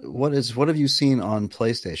 So what have you seen on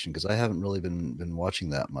PlayStation? Because I haven't really been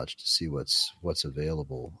watching that much to see what's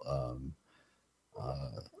available.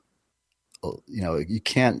 You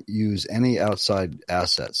can't use any outside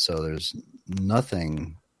assets, so there's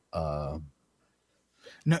nothing.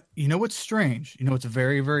 No, you know what's strange? You know what's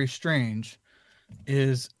very, very strange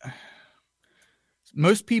is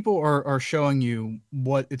most people are showing you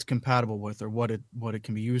what it's compatible with or what it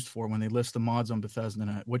can be used for when they list the mods on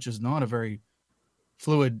Bethesda.net, which is not a very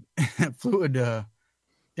fluid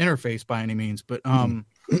interface by any means. But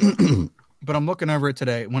but I'm looking over it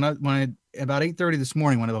today. When I about 8:30 this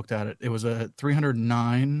morning when I looked at it, it was a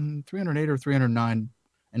 308 or 309,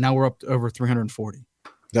 and now we're up to over 340.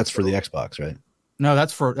 That's for the Xbox, right? No,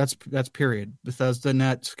 that's period.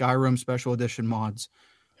 Bethesda.net Skyrim Special Edition mods.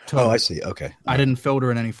 Total. Oh, I see. Okay. I didn't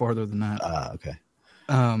filter it any farther than that. Okay.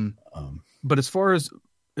 But as far as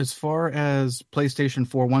PlayStation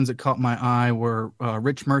 4 ones that caught my eye were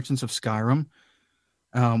Rich Merchants of Skyrim,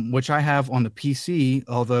 which I have on the PC.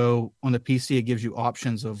 Although on the PC it gives you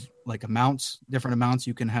options of like different amounts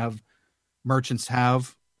you can have merchants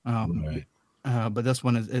have. Right. But this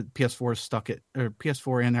one is PS4 is stuck at, or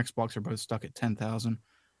PS4 and Xbox are both stuck at 10,000,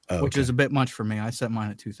 which is a bit much for me. I set mine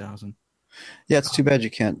at 2,000. Yeah, it's too bad you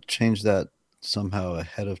can't change that somehow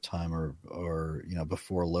ahead of time or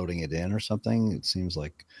before loading it in or something. It seems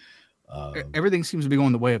like everything seems to be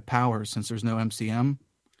going the way of power since there's no MCM.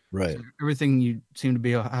 Right. So everything you seem to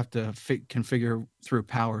be have to configure through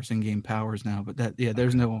powers, in-game powers now. But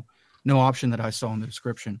there's no option that I saw in the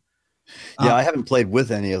description. Yeah, I haven't played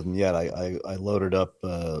with any of them yet. I loaded up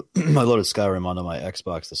I loaded Skyrim onto my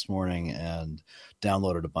Xbox this morning and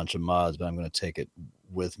downloaded a bunch of mods, but I'm going to take it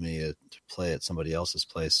with me to play at somebody else's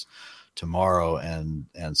place tomorrow, and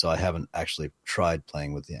so I haven't actually tried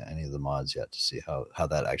playing with any of the mods yet to see how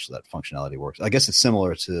that functionality works. I guess it's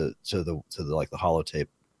similar to the like the holotape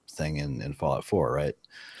thing in Fallout 4, right?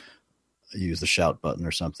 You use the shout button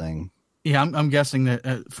or something. Yeah, I'm guessing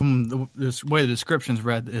that from this way the description's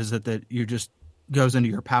read is that you just goes into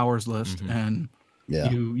your powers list and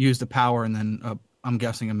you use the power, and then I'm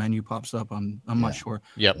guessing a menu pops up. I'm not sure.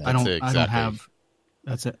 Yep, I don't have.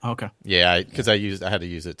 That's it. Okay. Yeah, because I had to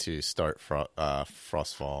use it to start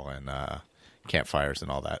Frostfall and campfires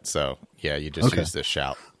and all that. So yeah, you just use this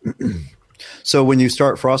shout. So when you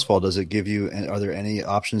start Frostfall, does it give you? Are there any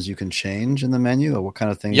options you can change in the menu, or what kind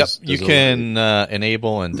of things? Yep, you can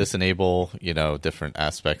enable and disable, different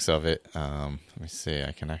aspects of it. Let me see.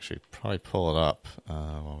 I can actually probably pull it up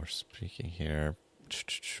while we're speaking here.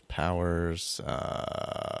 Powers,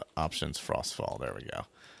 options, Frostfall. There we go.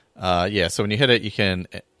 So when you hit it, you can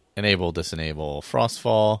enable, disable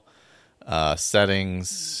Frostfall.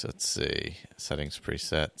 Settings. Let's see. Settings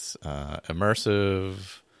presets.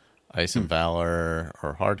 Immersive. Ice and Valor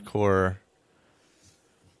or Hardcore.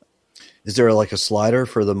 Is there like a slider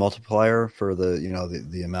for the multiplier for the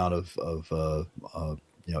the amount of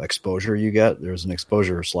exposure you get. There's an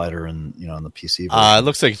exposure slider in the PC version. It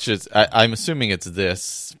looks like it's just. I'm assuming it's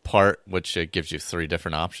this part, which it gives you 3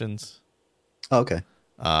 different options. Oh, okay.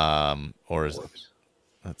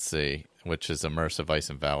 Let's see, which is immersive, ice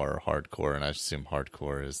and valor, or hardcore, and I assume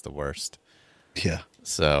hardcore is the worst. Yeah.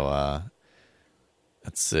 So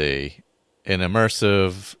let's see. In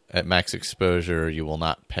immersive, at max exposure, you will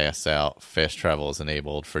not pass out. Fast travel is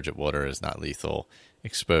enabled. Frigid water is not lethal.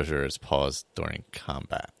 Exposure is paused during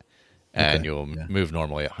combat. And you'll move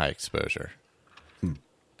normally at high exposure.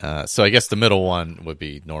 So I guess the middle one would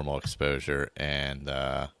be normal exposure. And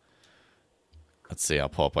let's see, I'll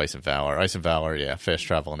pull up Ice and Valor. Ice and Valor, yeah, fast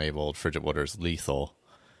travel enabled. Frigid water is lethal.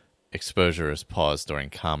 Exposure is paused during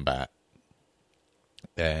combat.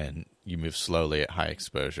 And you move slowly at high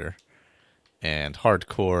exposure. And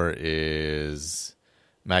hardcore is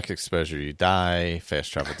max exposure, you die.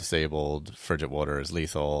 Fast travel disabled. Frigid water is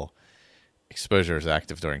lethal. Exposure is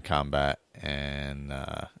active during combat, and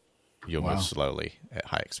you'll move slowly at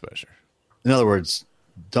high exposure. In other words,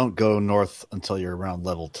 don't go north until you're around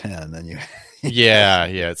level 10. Then you. yeah,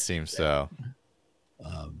 it seems so.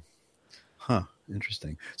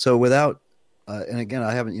 Interesting. So without, and again,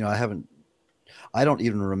 I don't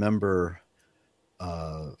even remember.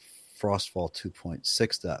 Frostfall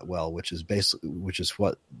 2.6 that well, which is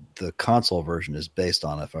what the console version is based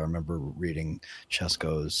on, if I remember reading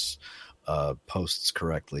Chesko's posts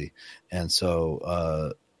correctly. And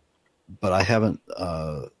so, but I haven't.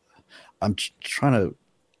 I'm trying to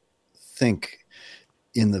think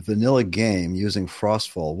in the vanilla game using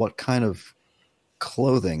Frostfall, what kind of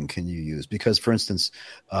clothing can you use? Because, for instance,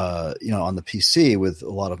 on the PC with a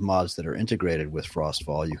lot of mods that are integrated with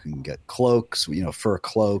Frostfall, you can get cloaks, fur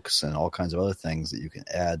cloaks, and all kinds of other things that you can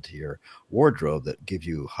add to your wardrobe that give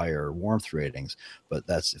you higher warmth ratings. But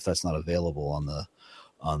if that's not available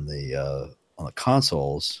on the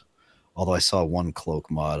consoles. Although I saw one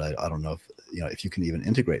cloak mod, I don't know if you can even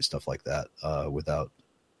integrate stuff like that without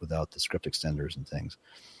the script extenders and things.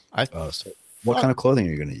 What kind of clothing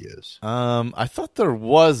are you going to use? I thought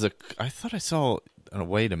I thought I saw a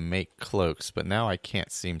way to make cloaks, but now I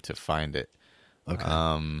can't seem to find it. Okay.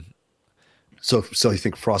 So you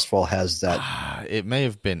think Frostfall has that? It may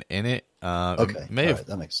have been in it. Okay. Right,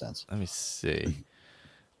 that makes sense. Let me see.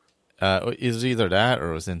 It was either that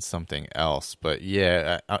or it was in something else. But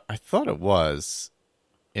yeah, I thought it was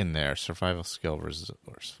in there. Survival skill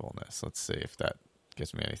resourcefulness. Let's see if that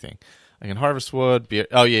gives me anything. I can harvest wood. Here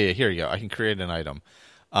you go. I can create an item.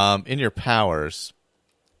 In your powers,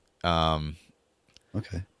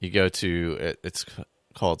 okay, you go to it's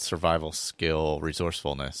called survival skill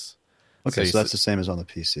resourcefulness. Okay, so that's the same as on the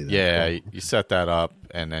PC. Then. Yeah, cool. You set that up,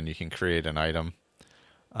 and then you can create an item.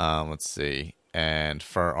 Let's see, and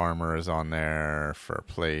fur armor is on there, fur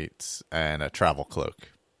plates, and a travel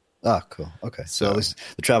cloak. Ah, cool. Okay, so at least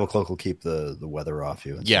the travel cloak will keep the weather off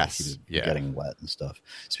you. And yes, keep getting wet and stuff.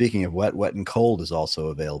 Speaking of wet and cold is also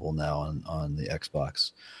available now on the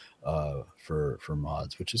Xbox for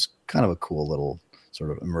mods, which is kind of a cool little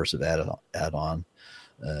sort of immersive add-on.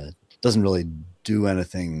 Doesn't really do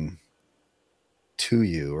anything to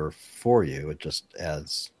you or for you. It just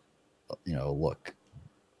adds, look,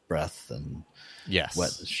 breath and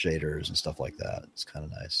wet shaders and stuff like that. It's kind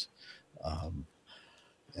of nice.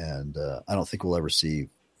 And I don't think we'll ever see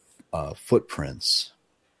footprints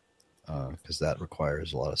because that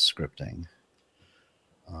requires a lot of scripting.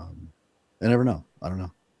 I never know. I don't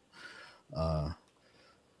know.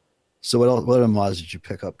 So what other mods did you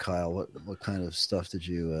pick up, Kyle? What kind of stuff did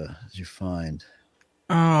you find?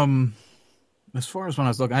 As far as when I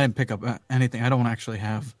was looking, I didn't pick up anything. I don't actually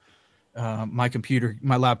have my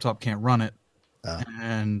laptop can't run it,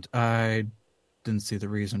 and I didn't see the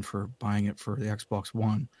reason for buying it for the Xbox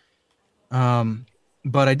One.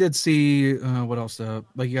 But I did see what else?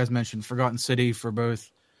 Like you guys mentioned, Forgotten City for both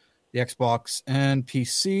the Xbox and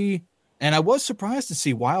PC, and I was surprised to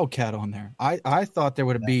see Wildcat on there. I thought there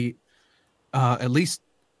would be at least.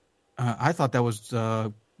 I thought that was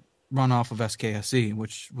run off of SKSE,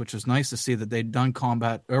 which is nice to see that they'd done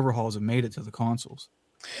combat overhauls and made it to the consoles.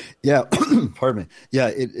 Yeah, pardon me. Yeah,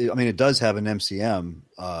 it does have an MCM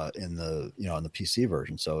in the in the PC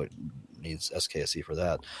version, so it needs SKSE for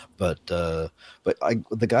that. But the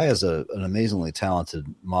guy is an amazingly talented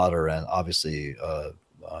modder and obviously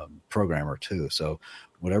programmer too. So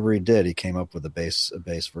whatever he did, he came up with a base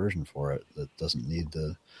version for it that doesn't need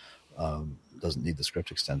the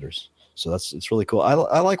script extenders. So it's really cool.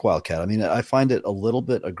 I like Wildcat. I mean, I find it a little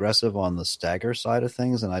bit aggressive on the stagger side of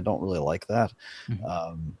things, and I don't really like that.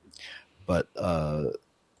 Mm-hmm. But I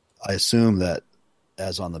assume that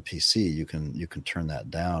as on the PC, you can turn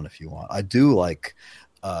that down if you want. I do like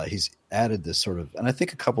he's added this sort of, and I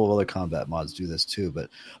think a couple of other combat mods do this too, but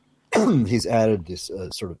he's added this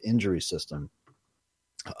sort of injury system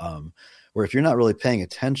where if you're not really paying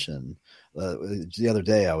attention, the other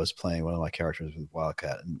day I was playing one of my characters with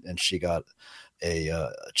Wildcat, and she got a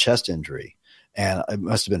chest injury, and it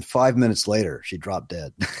must have been 5 minutes later she dropped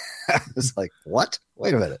dead. I was like, what?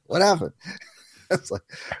 Wait a minute, what happened? It's like,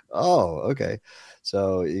 oh, okay.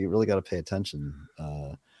 So you really got to pay attention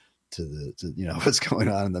to what's going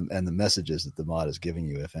on and the messages that the mod is giving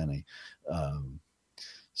you, if any.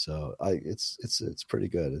 So it's pretty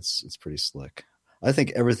good. It's pretty slick. I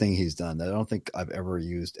think everything he's done. I don't think I've ever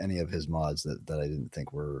used any of his mods that I didn't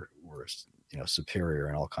think were superior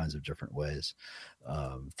in all kinds of different ways.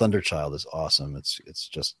 Thunderchild is awesome. It's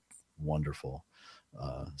just wonderful.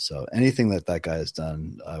 So anything that guy has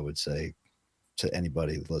done, I would say to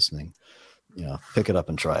anybody listening, pick it up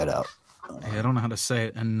and try it out. Hey, I don't know how to say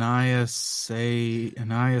it. Aniasion.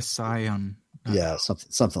 Yeah,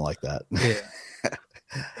 something like that. Yeah.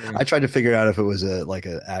 I tried to figure out if it was like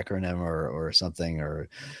an acronym or something,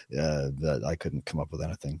 but I couldn't come up with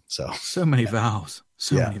anything. So many vowels.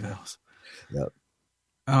 Many vowels. Yep.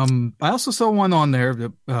 I also saw one on there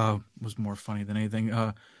that was more funny than anything.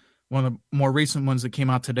 One of the more recent ones that came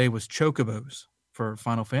out today was Chocobos for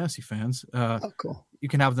Final Fantasy fans. Oh, cool. You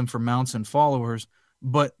can have them for mounts and followers,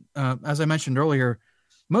 but as I mentioned earlier,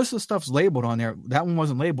 most of the stuff's labeled on there. That one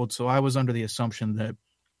wasn't labeled, so I was under the assumption that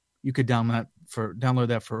you could download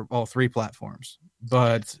that for all three platforms.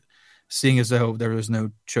 But seeing as though there was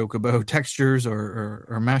no Chocobo textures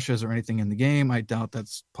or meshes or anything in the game, I doubt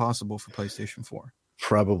that's possible for PlayStation 4.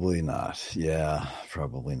 Probably not. Yeah,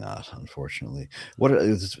 probably not, unfortunately. What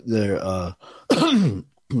is there?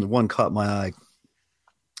 One caught my eye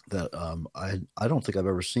that I don't think I've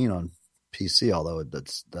ever seen on PC, although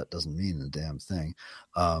that doesn't mean a damn thing.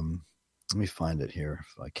 Let me find it here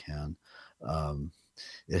if I can.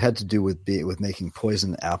 It had to do with making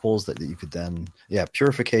poison apples that you could then,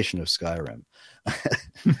 purification of Skyrim.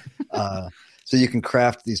 So you can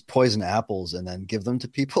craft these poison apples and then give them to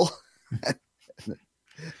people.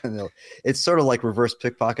 And it's sort of like reverse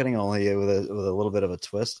pickpocketing, only with a little bit of a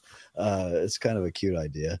twist. It's kind of a cute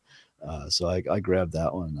idea. So I grabbed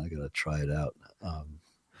that one. I got to try it out.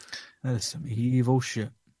 That is some evil shit.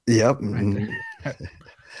 Yep.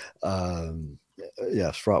 Yeah,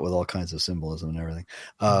 fraught with all kinds of symbolism and everything.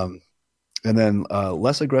 And then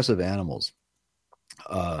less aggressive animals.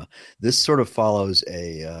 This sort of follows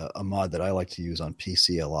a mod that I like to use on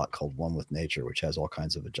PC a lot called One with Nature, which has all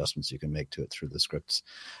kinds of adjustments you can make to it through the scripts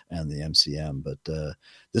and the MCM. But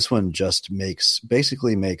this one just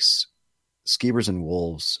basically makes Skeevers and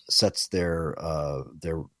Wolves, sets their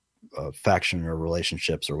faction or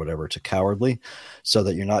relationships or whatever to cowardly, so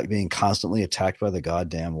that you're not being constantly attacked by the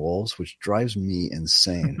goddamn wolves, which drives me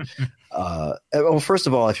insane. Well, first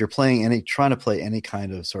of all, if you're trying to play any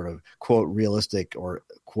kind of sort of quote realistic or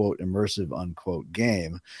quote immersive unquote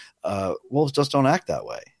game, wolves just don't act that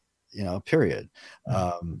way, period.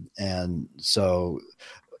 And so,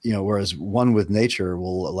 whereas One with Nature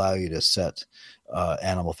will allow you to set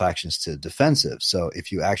animal factions to defensive. So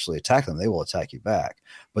if you actually attack them, they will attack you back,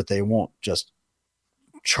 but they won't just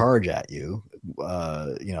charge at you,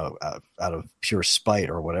 out of pure spite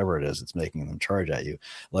or whatever it is that's making them charge at you,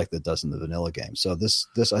 like that does in the vanilla game. So this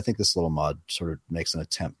I think this little mod sort of makes an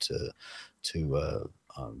attempt to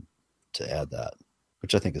add that,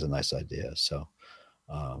 which I think is a nice idea. So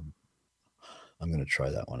I'm going to try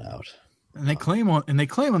that one out. And they claim on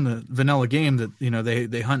the vanilla game that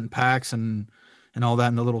they hunt in packs and all that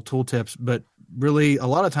in the little tooltips, but really a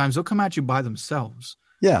lot of times they'll come at you by themselves.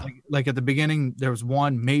 Yeah, like at the beginning there was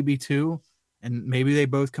one, maybe two, and maybe they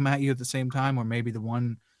both come at you at the same time, or maybe the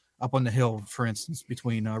one up on the hill, for instance,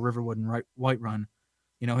 between Riverwood and Whiterun,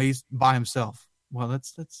 he's by himself. Well,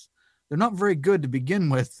 that's they're not very good to begin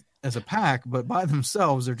with as a pack, but by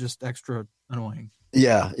themselves they're just extra annoying.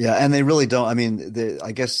 Yeah, and they really don't. I mean,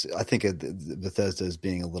 I think Bethesda is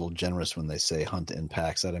being a little generous when they say hunt in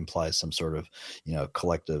packs. That implies some sort of,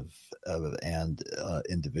 collective and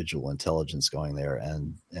individual intelligence going there,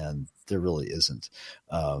 and there really isn't.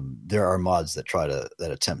 There are mods that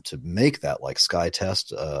attempt to make that, like Sky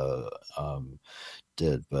Test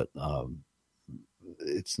did, but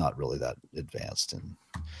it's not really that advanced in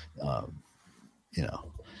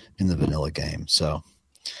the vanilla game. So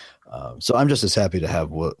I'm just as happy to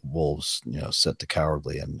have wolves, set to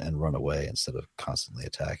cowardly and run away instead of constantly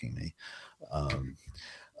attacking me.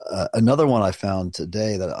 Another one I found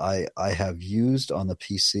today that I have used on the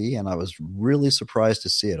PC, and I was really surprised to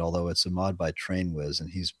see it, although it's a mod by TrainWiz, and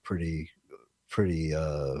he's pretty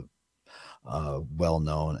well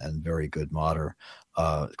known and very good modder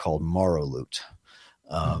called Morrow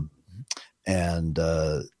and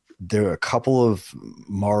there are a couple of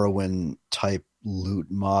Morrowind type loot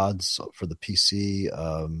mods for the PC.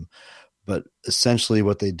 But essentially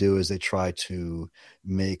what they do is they try to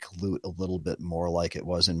make loot a little bit more like it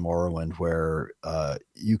was in Morrowind, where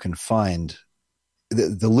you can find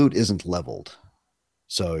the loot isn't leveled.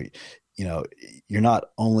 So, you're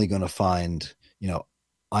not only going to find,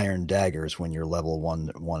 iron daggers when you're level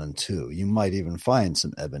 1 and 2. You might even find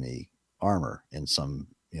some ebony armor in some,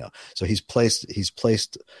 so he's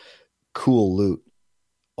placed cool loot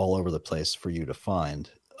all over the place for you to find,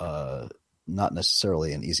 not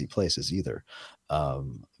necessarily in easy places either.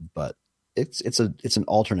 But it's an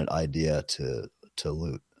alternate idea to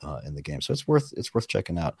loot in the game. So it's worth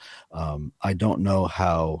checking out. I don't know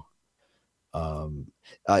how,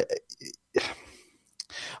 I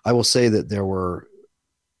will say that there were,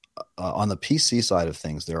 on the PC side of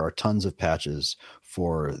things, there are tons of patches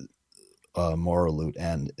for Morrow loot,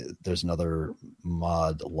 and there's another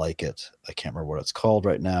mod like it. I can't remember what it's called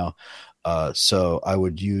right now. So I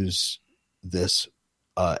would use this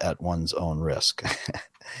at one's own risk.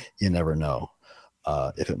 You never know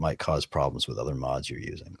if it might cause problems with other mods you're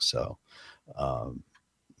using. So,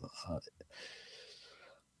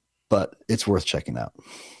 but it's worth checking out.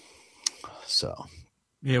 So,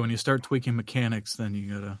 yeah, when you start tweaking mechanics, then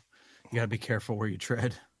you gotta be careful where you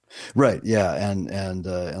tread. Right. Yeah. And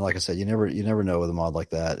like I said, you never know with a mod like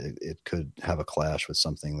that. It could have a clash with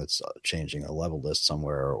something that's changing a level list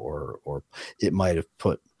somewhere, or it might have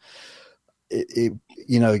put it,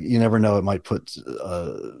 you never know. It might put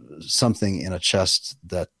something in a chest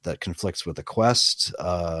that conflicts with a quest,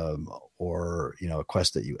 or, a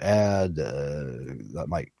quest that you add, that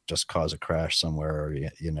might just cause a crash somewhere.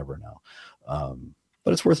 You never know.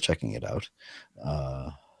 But it's worth checking it out.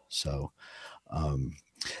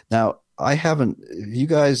 Now, I haven't. You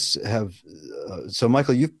guys have. So,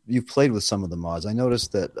 Michael, you've played with some of the mods. I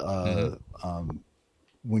noticed that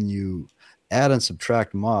when you add and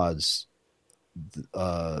subtract mods,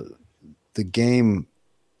 the game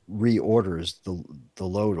reorders the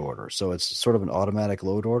load order. So it's sort of an automatic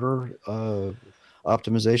load order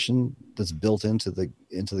optimization that's built into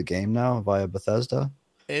the game now via Bethesda.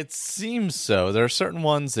 It seems so. There are certain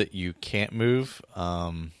ones that you can't move.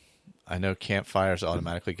 I know Campfires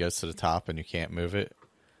automatically goes to the top and you can't move it.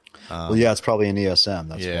 Well, yeah, it's probably an ESM.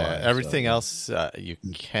 That's why. Everything else you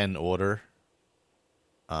can order.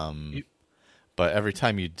 But every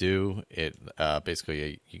time you do, it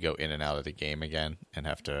basically you go in and out of the game again and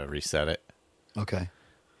have to reset it. Okay.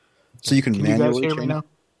 So you can manually you guys hear me now?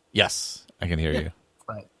 Yes, I can hear you.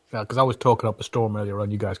 Right. Yeah, because I was talking up a storm earlier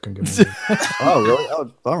on. You guys can give me. Oh, really?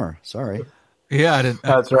 Oh, bummer. Sorry. Yeah, I didn't.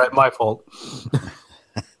 That's right. My fault.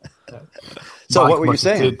 So what were you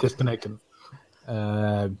saying? Disconnecting.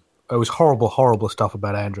 It was horrible stuff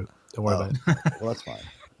about Andrew. Don't worry about it. Well, that's fine.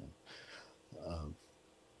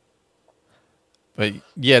 But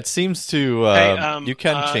yeah, it seems to Hey, you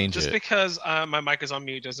can change just it. Just because my mic is on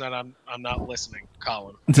mute does not I'm not listening,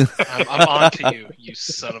 Colin. I'm on to you, you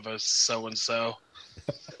son of a so and so.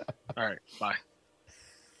 All right, bye.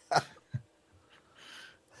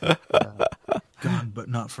 Gone but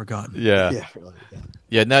not forgotten. Yeah. Yeah, really, yeah.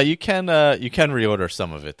 Yeah, now you can reorder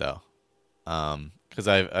some of it though, because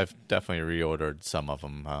I've definitely reordered some of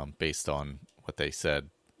them based on what they said,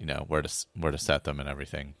 where to set them and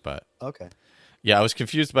everything. But Okay. yeah, I was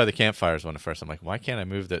confused by the Campfires one at first. I'm like, why can't I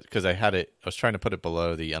move that? Because I was trying to put it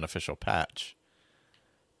below the unofficial patch,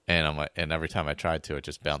 and I'm like, and every time I tried to, it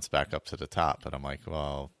just bounced back up to the top, and I'm like,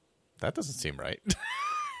 well, that doesn't seem right.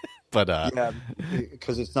 But yeah,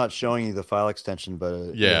 because it's not showing you the file extension, but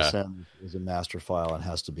ESM is a master file and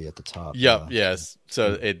has to be at the top. Yep. Yes.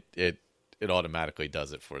 So it automatically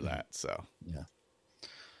does it for that. So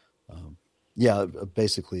yeah.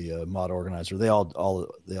 Basically, mod organizer they all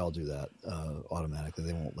do that automatically.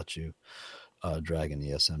 They won't let you drag an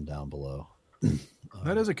ESM down below.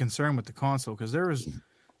 That is a concern with the console, because there was,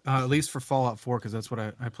 at least for Fallout 4, because that's what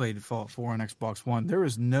I played Fallout 4 on Xbox One. There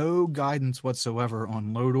is no guidance whatsoever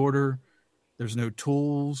on load order. There's no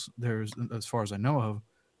tools. There's, as far as I know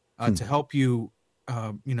of, to help you,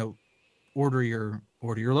 order your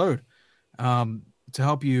load. To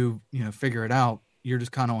help you, figure it out. You're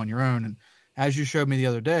just kind of on your own. And as you showed me the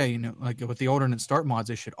other day, like with the alternate start mods,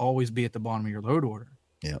 they should always be at the bottom of your load order.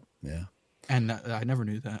 Yeah. Yeah. And I never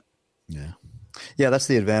knew that. Yeah. Yeah, that's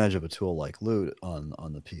the advantage of a tool like Loot on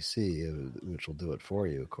the PC, which will do it for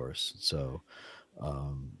you, of course. So, I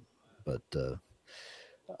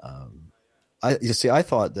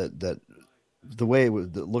thought that the way it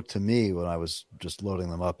looked to me when I was just loading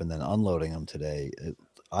them up and then unloading them today,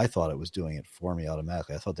 I thought it was doing it for me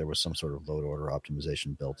automatically. I thought there was some sort of load order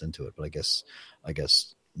optimization built into it, but I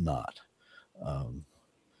guess not.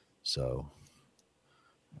 So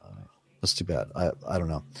that's too bad. I don't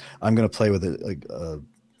know. I'm going to play with it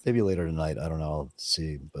maybe later tonight. I don't know. I'll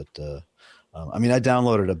see. But I mean, I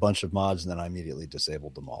downloaded a bunch of mods and then I immediately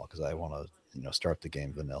disabled them all because I want to start the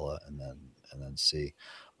game vanilla and then see.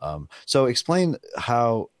 So explain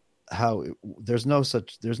how there's no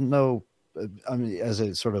I mean, as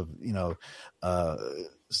a sort of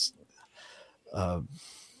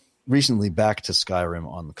recently back to Skyrim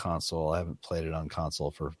on the console. I haven't played it on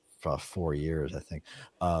console for 4 years, I think.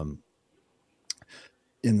 On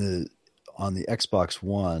the Xbox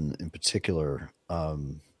One in particular,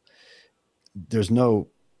 there's no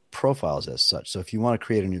profiles as such. So if you want to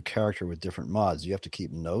create a new character with different mods, you have to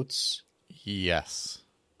keep notes. Yes.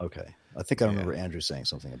 Okay. I think I remember Andrew saying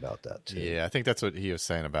something about that too. Yeah, I think that's what he was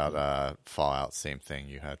saying about Fallout. Same thing.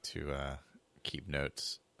 You had to keep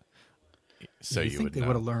notes. So you would think they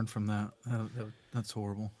would have learned from that. That's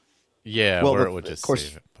horrible. Yeah, well, or it would just of course,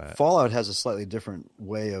 save it. But... Fallout has a slightly different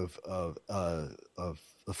way of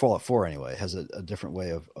Fallout 4 anyway has a different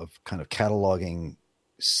way of kind of cataloging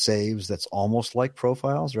saves that's almost like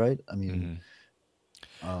profiles, right? I mean,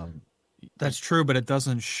 that's true, but it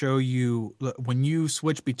doesn't show you when you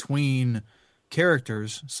switch between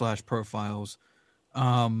characters / profiles.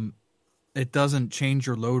 It doesn't change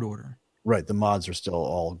your load order. Right, the mods are still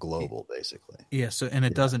all global, basically. Yeah, so and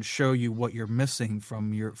it doesn't show you what you're missing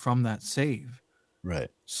from that save.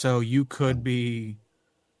 Right. So you could be,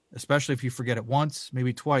 especially if you forget it once,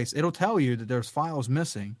 maybe twice, it'll tell you that there's files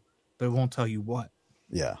missing, but it won't tell you what.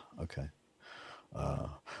 Yeah. Okay.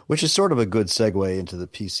 Which is sort of a good segue into the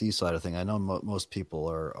PC side of thing. I know most people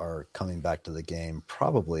are coming back to the game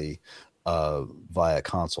probably via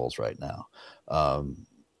consoles right now.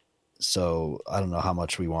 So I don't know how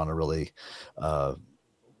much we want to really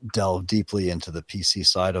delve deeply into the PC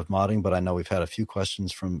side of modding, but I know we've had a few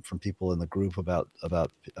questions from people in the group about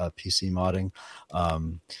PC modding.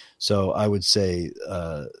 So I would say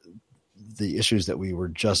the issues that we were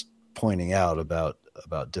just pointing out about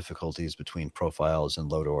difficulties between profiles and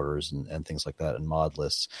load orders and things like that and mod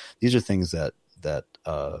lists. These are things that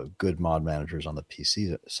good mod managers on the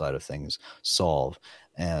PC side of things solve.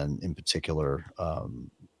 And in particular,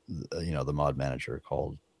 the mod manager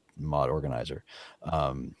called Mod Organizer,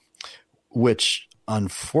 which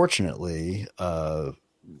unfortunately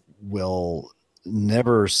will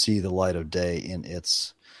never see the light of day in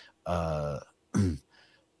its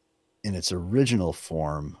original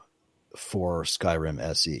form for Skyrim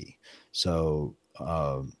SE. So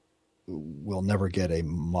we'll never get a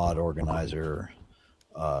Mod Organizer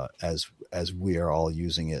as we are all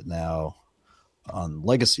using it now on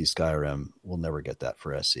Legacy Skyrim. We'll never get that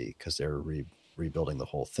for SE because they're rebuilding the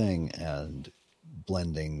whole thing and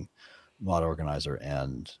blending Mod Organizer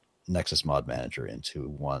and Nexus Mod Manager into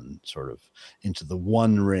the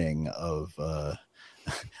one ring of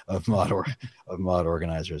mod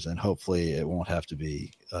organizers, and hopefully it won't have to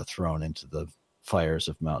be thrown into the fires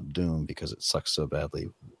of Mount Doom because it sucks so badly.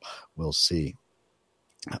 We'll see.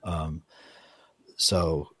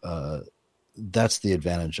 So that's the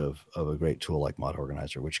advantage of a great tool like Mod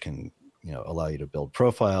Organizer, which can allow you to build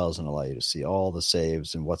profiles and allow you to see all the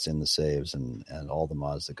saves and what's in the saves and all the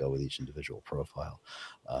mods that go with each individual profile.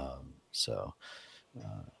 So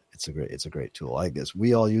it's a great tool. I guess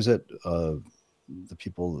we all use it.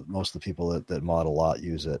 Most of the people that mod a lot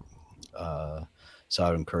use it. So I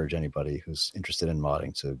would encourage anybody who's interested in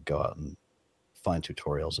modding to go out and find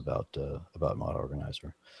tutorials about Mod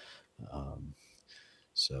Organizer.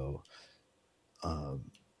 So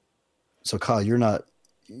Kyle, you're not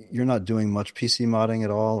doing much PC modding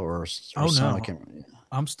at all, or no,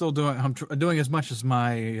 I'm still doing. I'm doing as much as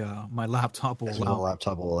my laptop will allow. The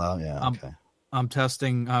laptop will allow. Yeah. Okay. I'm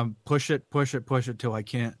testing. Push it till I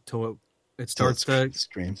can't. Till it starts to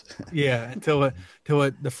screams. Yeah, until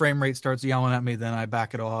the frame rate starts yelling at me. Then I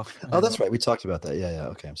back it off. Oh, that's right. We talked about that. Yeah.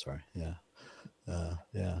 Okay. I'm sorry. Yeah.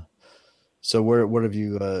 Yeah. So what have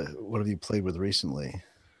you played with recently?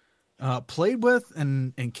 Played with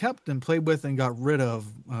and kept and played with and got rid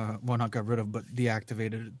of. Well, not got rid of, but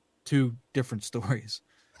deactivated 2 different stories.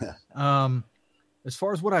 As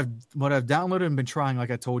far as what I've downloaded and been trying, like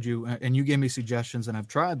I told you, and you gave me suggestions and I've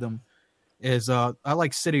tried them, is I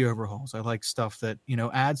like city overhauls. I like stuff that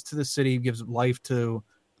adds to the city, gives life to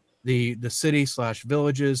the city /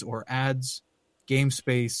 villages, or adds game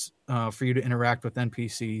space for you to interact with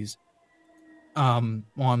NPCs on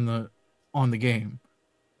the game.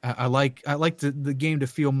 I like the game to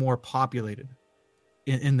feel more populated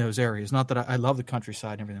in those areas. Not that I love the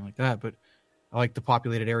countryside and everything like that, but I like the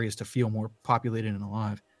populated areas to feel more populated and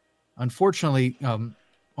alive. Unfortunately, on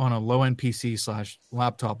a low end PC /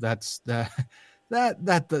 laptop, that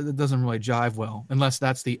doesn't really jive well unless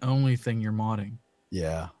that's the only thing you're modding.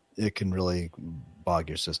 Yeah, it can really bog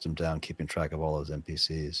your system down, keeping track of all those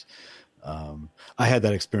NPCs. I had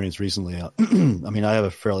that experience recently. I mean, I have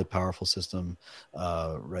a fairly powerful system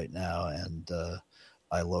right now, and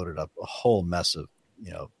I loaded up a whole mess of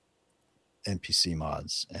NPC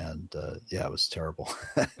mods, and yeah, it was terrible.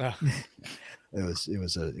 It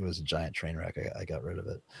was a giant train wreck. I got rid of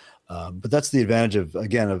it, but that's the advantage of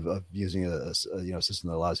using a system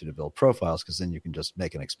that allows you to build profiles, because then you can just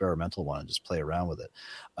make an experimental one and just play around with it.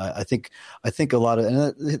 I think a lot of,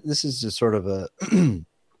 and this is just sort of a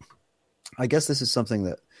I guess this is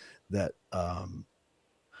something that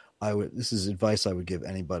this is advice I would give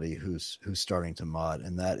anybody who's starting to mod,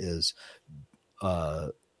 and that is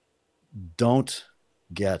don't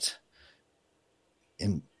get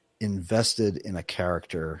invested in a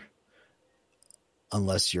character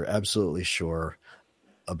unless you're absolutely sure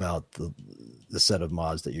about the set of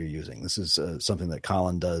mods that you're using. This is something that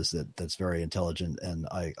Colin does that's very intelligent, and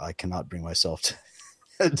I cannot bring myself to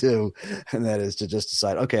do, and that is to just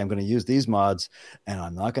decide, okay, I'm going to use these mods and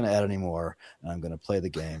I'm not going to add any more, and I'm going to play the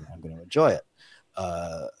game. I'm going to enjoy it.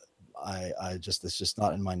 It's just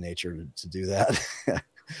not in my nature to do that.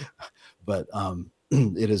 But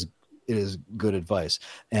it is good advice.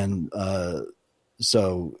 And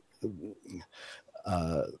so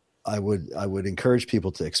I would encourage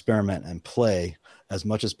people to experiment and play as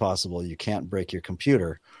much as possible. You can't break your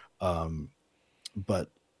computer, but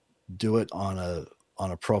do it on a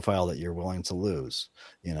profile that you're willing to lose,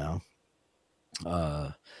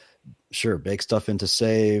 sure, bake stuff into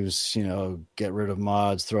saves, get rid of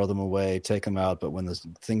mods, throw them away, take them out. But when the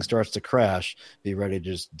thing starts to crash, be ready to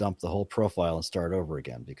just dump the whole profile and start over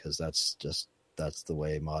again, because that's the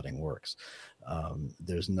way modding works.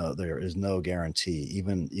 There is no guarantee,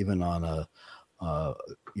 even on a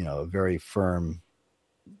very firm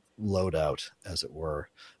loadout, as it were.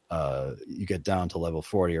 You get down to level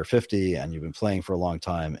 40 or 50 and you've been playing for a long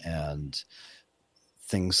time and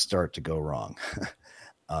things start to go wrong.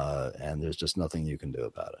 And there's just nothing you can do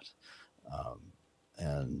about it.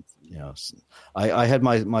 I had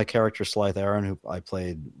my character Slythe Aaron, who I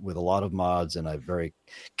played with a lot of mods, and I very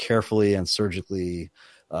carefully and surgically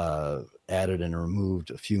added and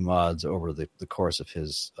removed a few mods over the course of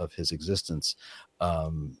his existence.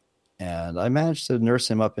 And I managed to nurse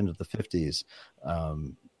him up into the 50s.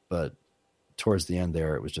 But towards the end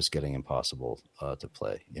there, it was just getting impossible to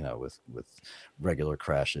play, with regular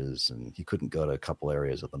crashes, and he couldn't go to a couple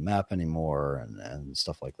areas of the map anymore, and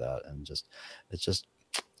stuff like that. And it's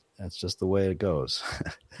just the way it goes.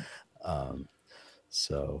 And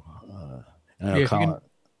I know Colin,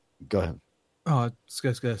 go ahead. Oh, I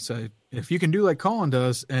was gonna say, if you can do like Colin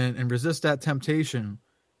does and resist that temptation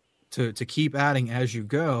to keep adding as you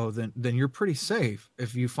go, then you're pretty safe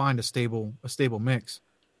if you find a stable mix.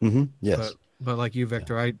 Mm-hmm. Yes. But like you,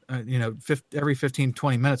 Victor, yeah. Every 15,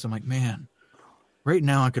 20 minutes, I'm like, man, right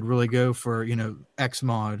now I could really go for, X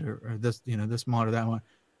mod or this, this mod or that one.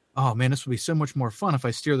 Oh man, this would be so much more fun if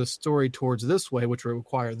I steer the story towards this way, which would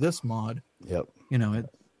require this mod. Yep.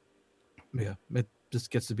 It just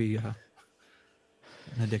gets to be an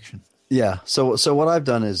addiction. Yeah. So what I've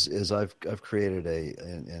done is I've created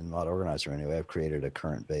in Mod Organizer anyway, I've created a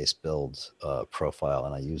current base build profile,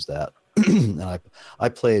 and I use that. And I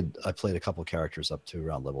played a couple characters up to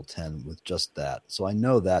around level 10 with just that, so I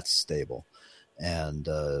know that's stable, and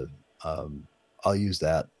I'll use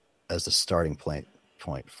that as the starting point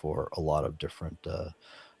for a lot of different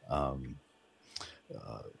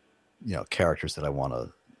characters that I want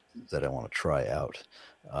to try out,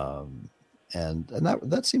 and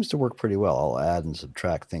that seems to work pretty well. I'll add and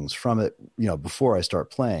subtract things from it, before I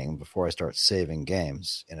start playing, before I start saving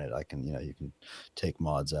games in it. I can you can take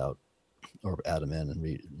mods out or add them in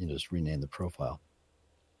and just rename the profile.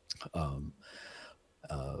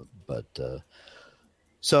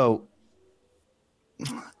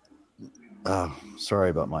 Sorry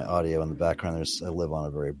about my audio in the background. I live on a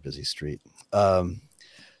very busy street.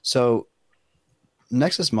 So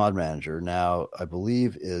Nexus Mod Manager now, I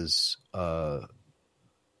believe, is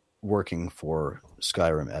working for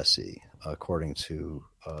Skyrim SE, according to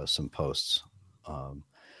some posts.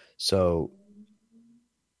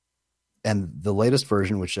 And the latest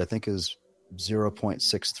version, which I think is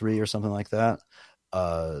 0.63 or something like that,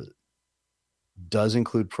 does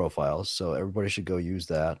include profiles. So everybody should go use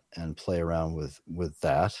that and play around with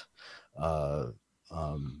that.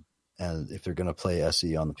 And if they're going to play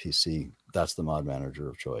SE on the PC, that's the mod manager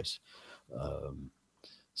of choice.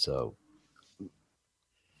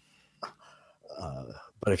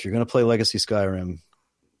 But if you're going to play Legacy Skyrim,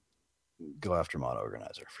 go after Mod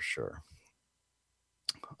Organizer for sure.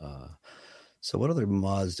 So what other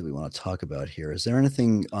mods do we want to talk about here? Is there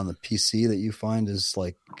anything on the PC that you find is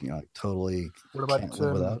like, totally can't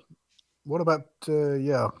live without? What about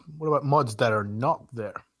mods that are not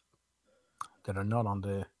there? That are not on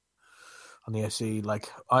the SE? Like,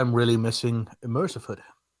 I'm really missing Immersive Hood.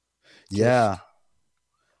 Yeah.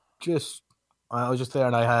 I was just there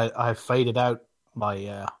and I had faded out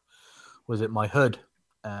my my hood,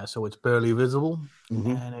 so it's barely visible,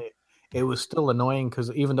 and it was still annoying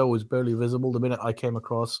because even though it was barely visible, the minute I came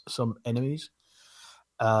across some enemies,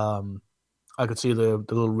 I could see the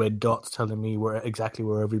little red dots telling me exactly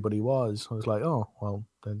where everybody was. I was like, oh well,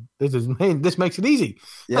 then this makes it easy.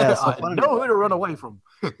 Yeah, I know who to run away from.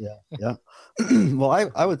 Yeah.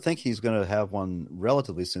 Well, I would think he's going to have one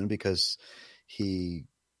relatively soon because he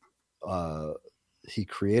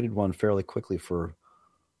created one fairly quickly for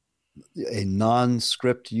a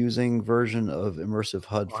non-script using version of Immersive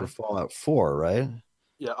HUD for Fallout 4, right?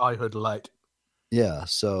 Yeah, iHUD Lite. Yeah,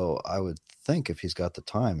 so I would think if he's got the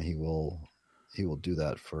time, he will do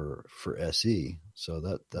that for SE.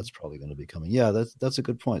 So that's probably going to be coming. Yeah, that's a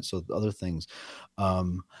good point. So other things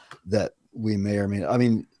that we may or may, I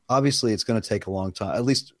mean, obviously it's going to take a long time. At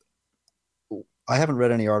least I haven't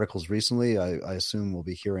read any articles recently. I assume we'll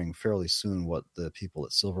be hearing fairly soon what the people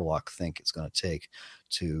at Silverlock think it's going to take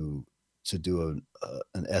to do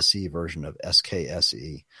an SE version of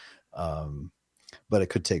SKSE. But it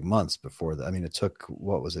could take months before that. I mean, it took,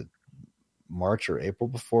 what was it, March or April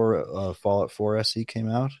before Fallout 4 SE came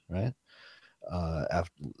out, right?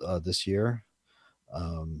 After this year.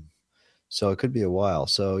 So it could be a while.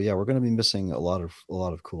 So yeah, we're going to be missing a lot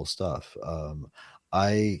of cool stuff.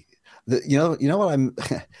 You know what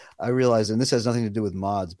I realized, and this has nothing to do with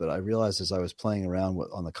mods, but I realized as I was playing around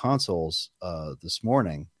on the consoles this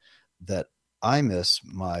morning that I miss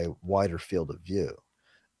my wider field of view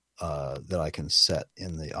that I can set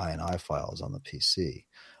in the INI files on the PC,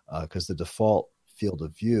 because the default field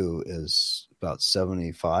of view is about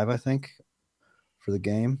 75, I think, for the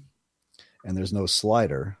game, and there's no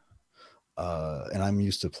slider, and I'm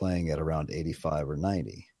used to playing at around 85 or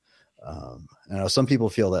 90. And some people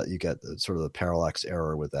feel that you get sort of the parallax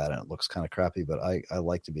error with that, and it looks kind of crappy. But I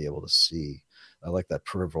like to be able to see. I like that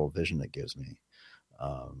peripheral vision it gives me.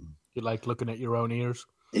 You like looking at your own ears?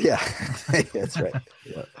 Yeah, that's right.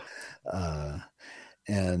 Yeah.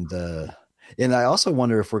 And I also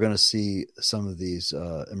wonder if we're going to see some of these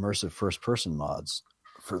immersive first-person mods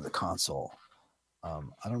for the console. I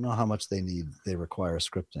don't know how much they require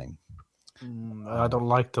scripting. I don't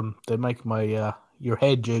like them. They make my your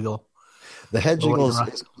head jiggle. The head jiggles,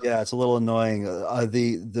 it's a little annoying.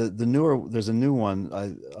 The newer, there's a new one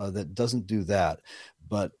that doesn't do that,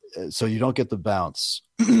 but so you don't get the bounce,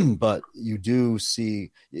 but you do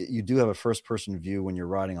have a first person view when you're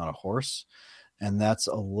riding on a horse, and that's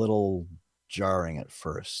a little jarring at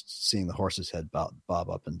first. Seeing the horse's head bob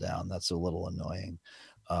up and down, that's a little annoying.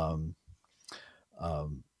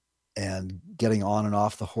 And getting on and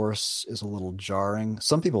off the horse is a little jarring.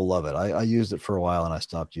 Some people love it. I used it for a while and I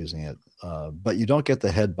stopped using it. But you don't get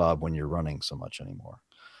the head bob when you're running so much anymore.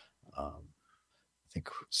 I think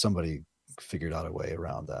somebody figured out a way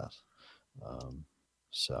around that. Oh,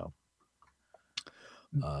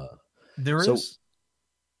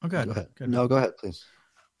 go ahead. Go ahead. No, go ahead, please.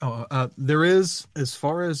 There is, as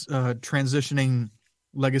far as transitioning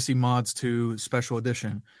legacy mods to special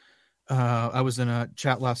edition. I was in a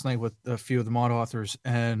chat last night with a few of the mod authors,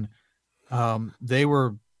 and they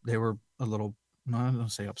were a little, I don't want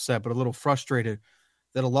to say upset, but a little frustrated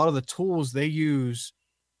that a lot of the tools they use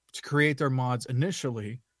to create their mods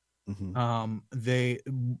initially, they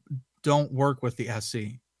don't work with the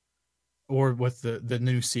SE or with the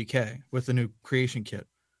new CK, with the new creation kit,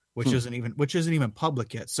 which isn't even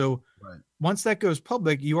public yet. So once that goes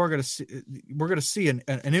public, we're going to see an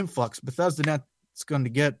influx. BethesdaNet, it's going to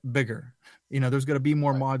get bigger. There's going to be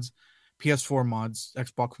more mods, PS4 mods,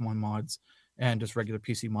 Xbox One mods, and just regular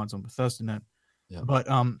PC mods on BethesdaNet. Yeah. But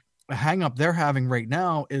a hang up they're having right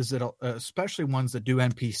now is that especially ones that do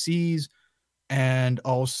NPCs and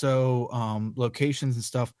also locations and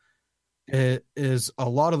stuff, it is a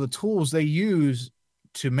lot of the tools they use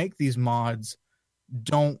to make these mods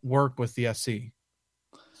don't work with the SE.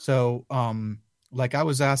 So like I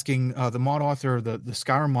was asking the mod author, the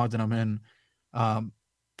Skyrim mod that I'm in,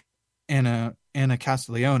 Anna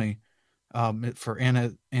Castiglione, for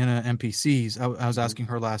Anna NPCs. I was asking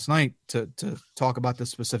her last night to talk about this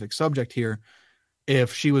specific subject here,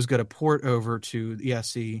 if she was going to port over to the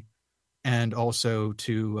SE and also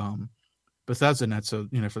to BethesdaNet, so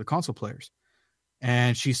for the console players.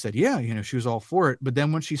 And she said, yeah, she was all for it. But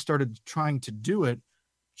then when she started trying to do it,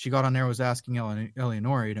 she got on there, was asking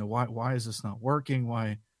Eleonora, why is this not working?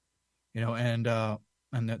 Why, and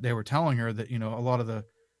that they were telling her that,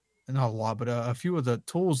 a few of the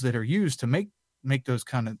tools that are used to make those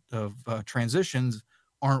kind of transitions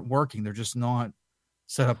aren't working. They're just not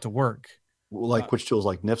set up to work. Like which tools,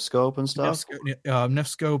 like NIFScope and stuff?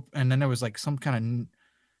 NIFScope, and then there was like some kind of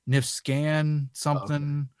NIF scan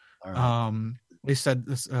something. Okay. Right. They said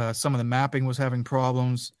this, some of the mapping was having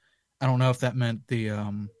problems. I don't know if that meant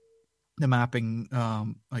the mapping,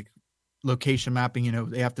 like location mapping.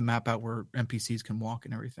 They have to map out where NPCs can walk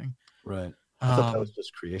and everything. Right. I thought that was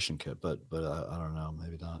just Creation Kit, but I don't know,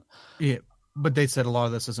 maybe not. Yeah, but they said a lot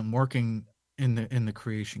of this isn't working in the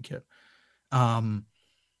Creation Kit.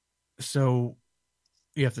 So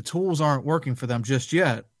if the tools aren't working for them just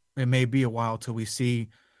yet, it may be a while till we see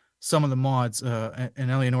some of the mods. And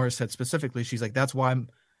Eleonora said specifically, she's like, that's why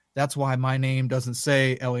my name doesn't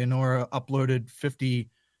say Eleonora uploaded 50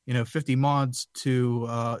 mods to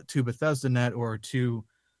BethesdaNet or to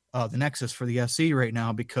the Nexus for the SE right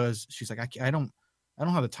now, because she's like, I don't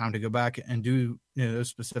have the time to go back and do those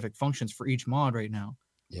specific functions for each mod right now.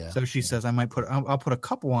 Yeah. So she says I'll put a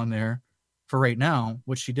couple on there for right now,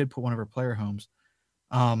 which she did put one of her player homes.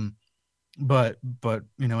 But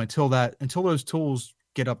until those tools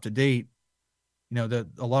get up to date, that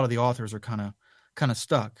a lot of the authors are kind of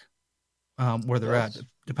stuck where they're at,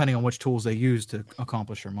 depending on which tools they use to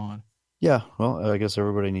accomplish their mod. Yeah, well, I guess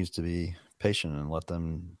everybody needs to be patient and let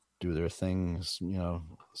them do their things,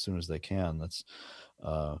 as soon as they can. That's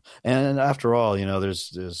and after all,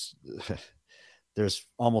 there's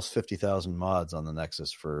almost 50,000 mods on the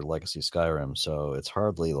Nexus for Legacy Skyrim, so it's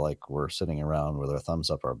hardly like we're sitting around with our thumbs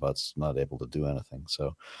up our butts, not able to do anything.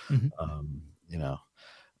 So,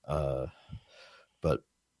 but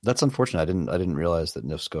that's unfortunate. I didn't realize that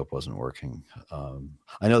NIFScope wasn't working.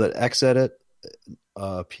 I know that Xedit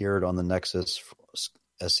appeared on the Nexus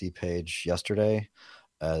SE page yesterday,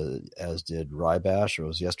 as did Rybash. It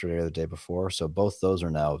was yesterday or the day before. So both those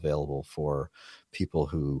are now available for people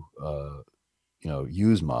who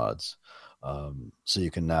use mods. So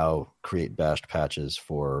you can now create bashed patches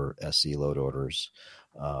for SE load orders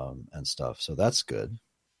and stuff. So that's good.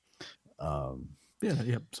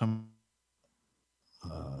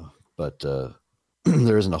 But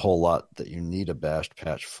there isn't a whole lot that you need a bashed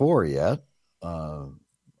patch for yet.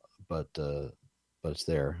 But it's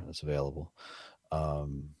there. It's available.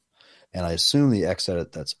 And I assume the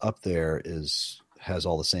Xedit that's up there has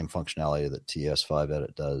all the same functionality that TS5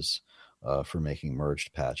 Edit does for making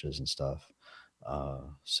merged patches and stuff.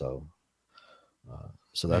 So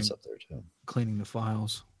that's up there too. Cleaning the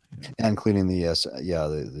files. And cleaning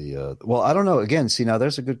well, I don't know. Again, see, now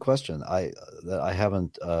there's a good question. I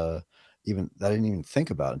didn't even think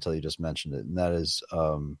about until you just mentioned it. And that is,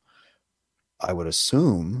 I would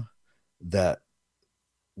assume that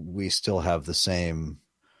we still have the same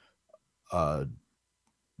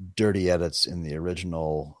dirty edits in the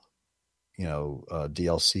original,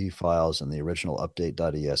 DLC files and the original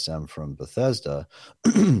update.esm from Bethesda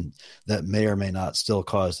that may or may not still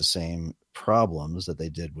cause the same problems that they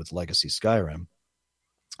did with Legacy Skyrim.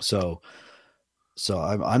 So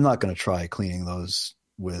I'm not going to try cleaning those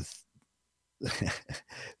with.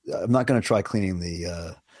 I'm not going to try cleaning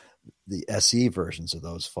the SE versions of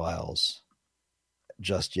those files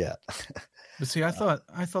just yet. But see, I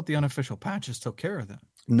thought the unofficial patches took care of that.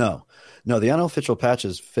 No, the unofficial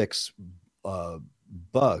patches fix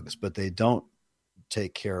bugs, but they don't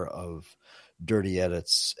take care of dirty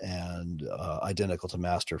edits and identical to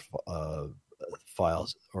master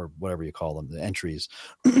files, or whatever you call them, the entries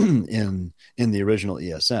in the original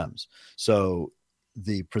ESMs. So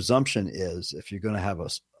the presumption is, if you're going to have a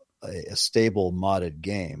stable modded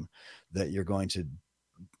game, that you're going to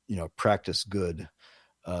practice good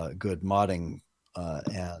modding,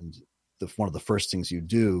 and one of the first things you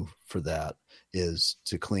do for that is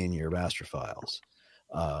to clean your master files.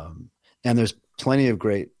 And there's plenty of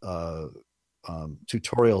great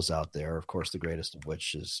tutorials out there, of course, the greatest of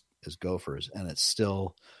which is Gophers, and it's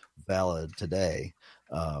still valid today.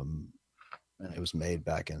 And it was made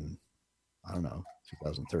back in, I don't know,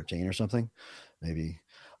 2013 or something, maybe.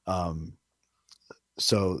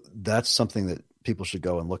 So that's something that people should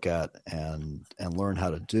go and look at and learn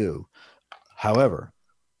how to do. However,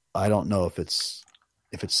 I don't know if it's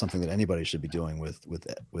something that anybody should be doing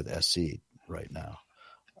with SC right now.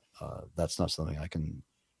 that's not something I can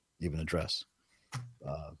even address.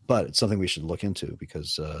 But it's something we should look into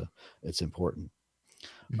because it's important.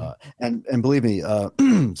 And believe me,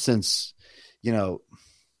 since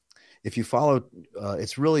if you follow,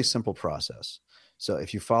 it's really simple process. So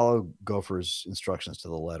if you follow Gopher's instructions to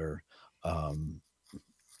the letter,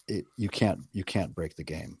 you can't break the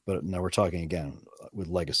game. But now we're talking again with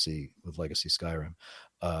legacy Skyrim.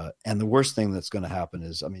 And the worst thing that's going to happen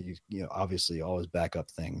is, I mean, you obviously always back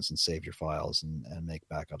up things and save your files and make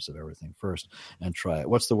backups of everything first and try it.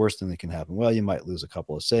 What's the worst thing that can happen? Well, you might lose a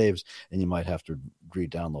couple of saves and you might have to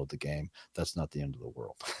re-download the game. That's not the end of the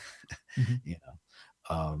world,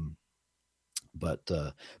 But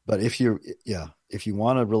if you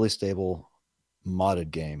want a really stable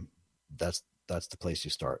modded game, that's the place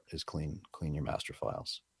you start, is clean your master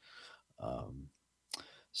files.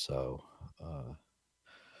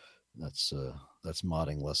 That's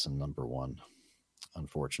modding lesson number 1.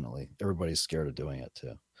 Unfortunately, everybody's scared of doing it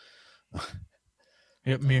too.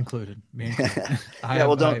 Yep, me included. Don't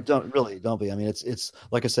be. I mean, it's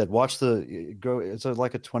like I said, it's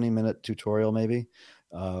like a 20-minute tutorial maybe.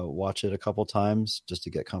 Watch it a couple times just to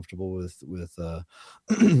get comfortable with the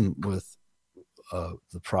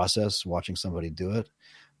process, watching somebody do it.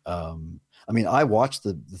 I mean, I watch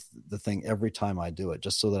the thing every time I do it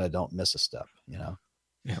just so that I don't miss a step, Yeah.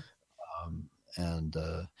 And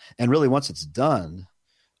really once it's done,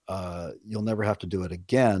 you'll never have to do it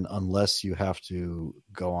again unless you have to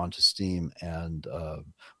go onto Steam and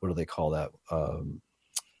what do they call that?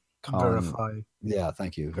 Verify. Yeah,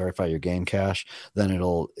 thank you. Verify your game cache. Then it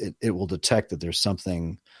will detect that there's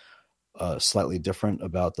something slightly different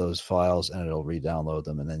about those files, and it'll re-download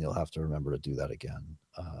them, and then you'll have to remember to do that again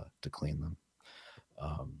to clean them.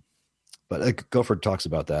 But Gopher talks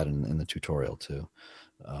about that in the tutorial too.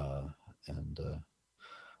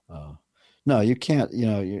 No, you can't.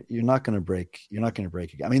 You're not going to break. You're not going to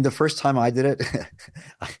break again. I mean, the first time I did it,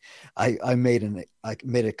 I made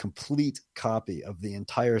a complete copy of the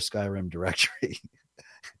entire Skyrim directory,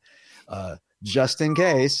 just in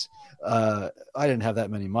case. I didn't have that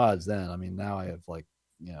many mods then. I mean, now I have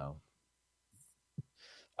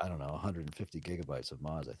I don't know, 150 gigabytes of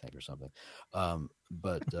mods, I think, or something.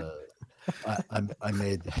 But I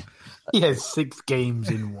made. He has 6 games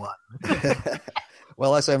in one.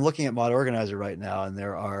 Well, as I'm looking at Mod Organizer right now, and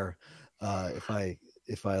there are, if I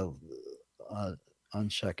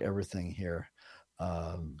uncheck everything here,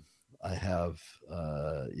 I have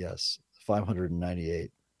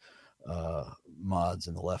 598 mods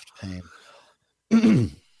in the left pane.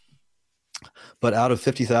 But out of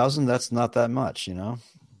 50,000, that's not that much,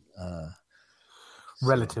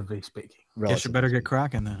 Relatively speaking. Guess you better get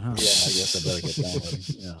cracking then, huh? Yeah, I guess I better get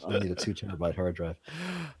downloading. I need a 2 terabyte hard drive.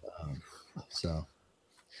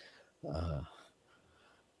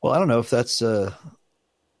 Well, I don't know if that's a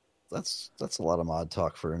lot of mod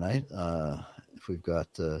talk for tonight. If we've got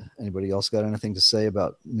anybody else got anything to say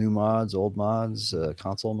about new mods, old mods,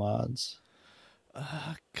 console mods?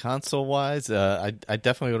 Console wise, I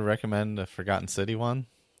definitely would recommend the Forgotten City one.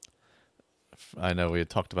 I know we had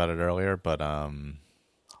talked about it earlier, but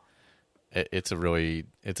it's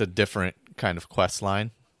a different kind of quest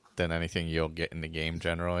line than anything you'll get in the game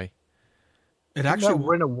generally. It actually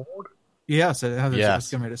won an award. Yes, I was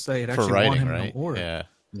going to say it actually for writing, won him right? an award. Yeah.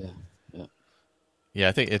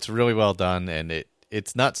 I think it's really well done, and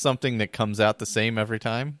it's not something that comes out the same every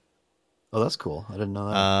time. Oh, that's cool. I didn't know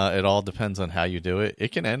that. It all depends on how you do it.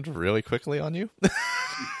 It can end really quickly on you.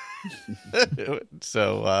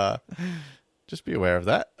 So just be aware of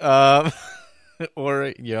that.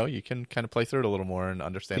 Or, you can kind of play through it a little more and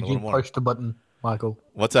understand a little more. Did you push the button, Michael?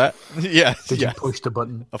 What's that? Yeah. Did you push the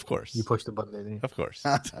button? Of course. You pushed the button, didn't you? Of course.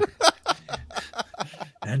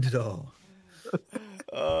 End it all.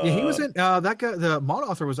 He was in that guy. The mod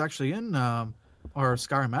author was actually in our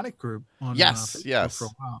Skyrim Addict group on Facebook for a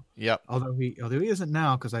while. Yep. Although he isn't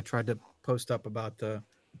now, because I tried to post up about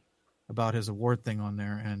his award thing on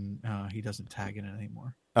there, and he doesn't tag in it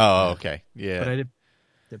anymore. Oh, okay. Yeah. But I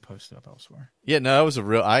did post it up elsewhere. Yeah, no, it was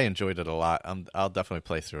I enjoyed it a lot. I'll definitely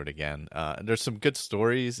play through it again. There's some good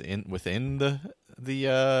stories within the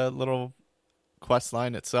little quest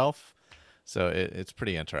line itself, so it's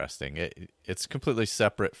pretty interesting. It's completely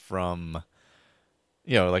separate from,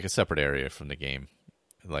 like a separate area from the game,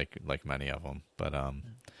 like many of them. But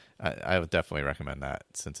I would definitely recommend that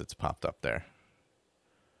since it's popped up there.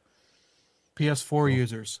 PS4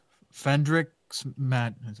 users, Fendrix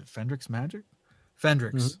Magic?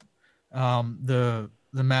 Fendrix. Mm-hmm.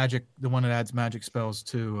 The magic, the one that adds magic spells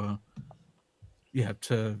to I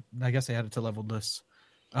guess they added to leveled lists.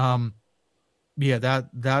 That's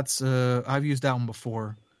I've used that one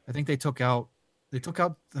before. I think they took out I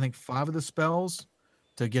think 5 of the spells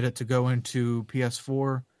to get it to go into PS4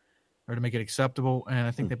 or to make it acceptable, and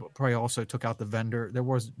I think they probably also took out the vendor.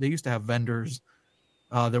 They used to have vendors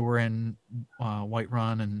that were in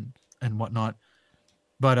Whiterun and whatnot.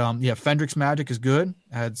 But Fendrick's magic is good.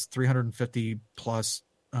 Adds 350 plus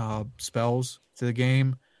spells to the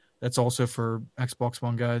game. That's also for Xbox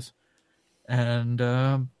One guys. And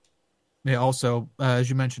also, as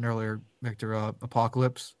you mentioned earlier, Victor,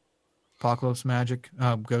 Apocalypse magic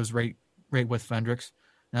goes right with Fendrick's.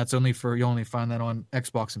 And that's you only find that on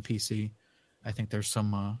Xbox and PC. I think there's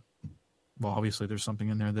some, obviously there's something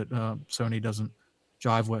in there that Sony doesn't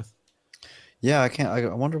jive with. Yeah, I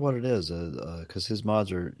wonder what it is, because his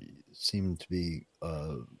mods seem to be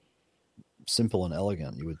simple and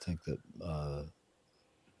elegant. You would think that.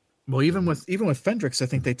 Even with Fendrick's, I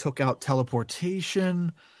think they took out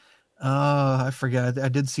teleportation. I forget. I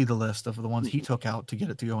did see the list of the ones he took out to get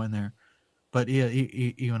it to go in there, but yeah,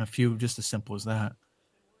 even a few just as simple as that.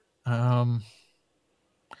 I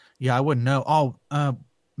wouldn't know.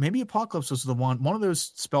 Maybe Apocalypse was the one of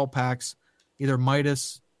those spell packs, either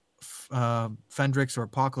Midas, Fendrick's, or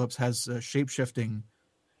Apocalypse has shape-shifting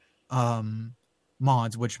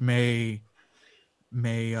mods, which may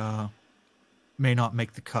not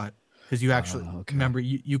make the cut, because you actually remember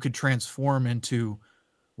you could transform into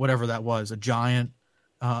whatever that was, a giant,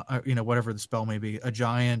 whatever the spell may be, a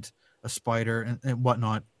giant, a spider, and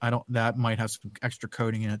whatnot. That might have some extra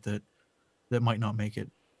coding in it that might not make it.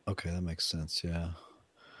 Okay, that makes sense. Yeah.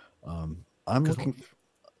 I'm looking.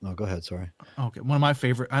 No, go ahead. Sorry. Okay, one of my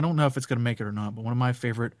favorite. I don't know if it's going to make it or not, but one of my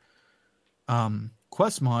favorite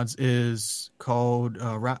quest mods is called.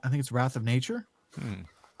 I think it's Wrath of Nature.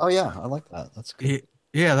 Oh yeah, I like that. That's good.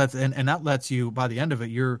 That's and that lets you, by the end of it,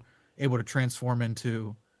 you're able to transform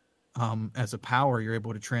into, as a power, you're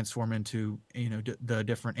able to transform into the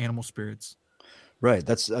different animal spirits. Right.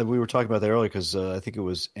 That's we were talking about that earlier, because I think it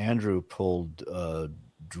was Andrew pulled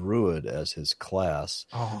Druid as his class.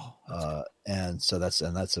 And so that's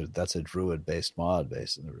a Druid based mod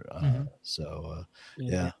basically. So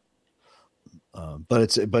yeah.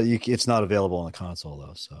 But it's not available on the console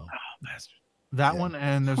though. So that one,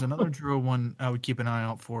 and there's another Druid one I would keep an eye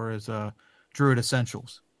out for is Druid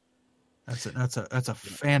Essentials. That's a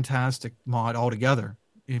fantastic mod altogether,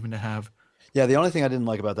 even to have. Yeah, the only thing I didn't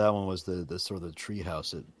like about that one was the sort of the tree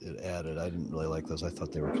house it added. I didn't really like those. I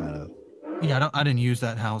thought they were kind of. Yeah, I didn't use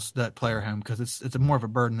that player home, because it's more of a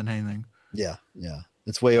burden than anything. Yeah.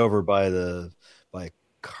 It's way over by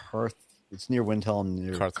Carth. It's near Windhelm,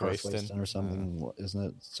 near Carthwayston or something, isn't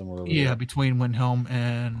it? Somewhere over there. Between Windhelm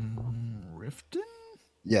and Riften.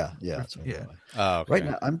 Yeah, that's right. Yeah. Oh, okay. Right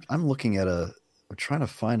now, I'm looking at I'm trying to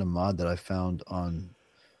find a mod that I found on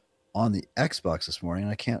the Xbox this morning,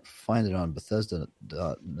 and I can't find it on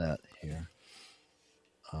Bethesda.net here.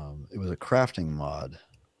 It was a crafting mod.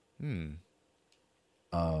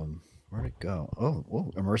 Where'd it go?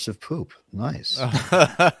 Oh, immersive poop. Nice.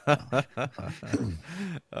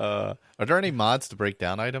 Are there any mods to break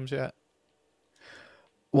down items yet?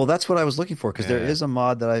 Well, that's what I was looking for, because there is a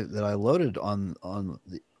mod that I loaded on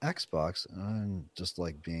the Xbox, and I'm just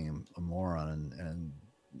like being a moron and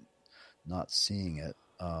not seeing it.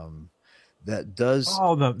 That does.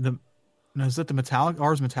 Oh, is it the Metallica?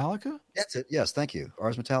 Ars Metallica? That's it. Yes, thank you.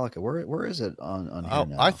 Ars Metallica. Where is it on here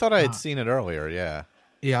now? I thought I had seen it earlier. Yeah.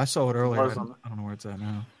 Yeah, I saw it earlier. I don't know where it's at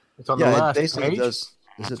now. It's on the last it basically page. Is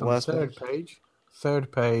it the last third page?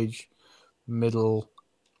 Third page, middle.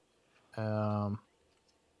 You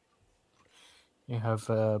have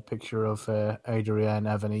a picture of Adrian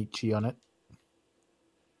Avanici on it,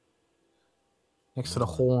 next to the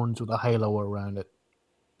horns with a halo around it.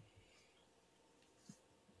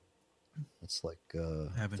 It's like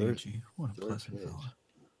Avanici. What a pleasant fella.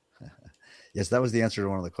 Yes, that was the answer to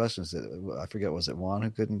one of the questions. I forget, was it Juan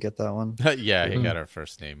who couldn't get that one? Yeah, he got our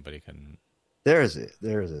first name, but he couldn't. There it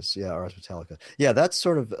is. Yeah, Ars Metallica. Yeah, that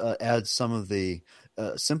sort of adds some of the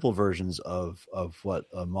simple versions of what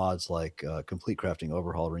mods like Complete Crafting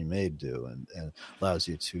Overhaul Remade do, and allows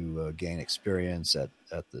you to gain experience at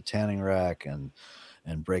the tanning rack and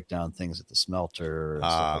break down things at the smelter.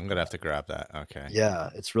 I'm gonna have to grab that. Okay. Yeah,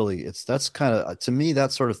 that's kind of, to me,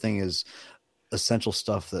 that sort of thing is essential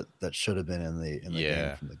stuff that should have been in the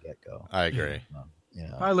game from the get go. I agree.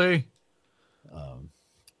 Hi, Lee.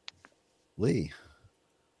 Lee.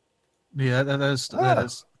 Yeah,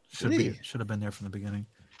 that should have been there from the beginning.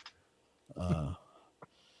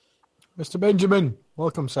 Mr. Benjamin,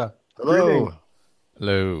 welcome, sir. Hello.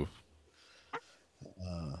 Hello.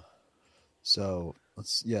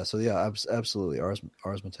 Absolutely. Ars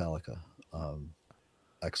Metallica.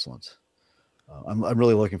 Excellent. I'm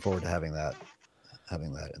really looking forward to having that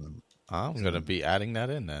in them. I'm going to be adding that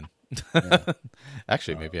in then. Yeah.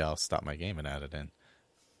 Actually, maybe I'll stop my game and add it in.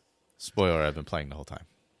 Spoiler, I've been playing the whole time.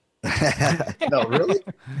 No, really?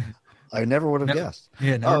 I never would have guessed.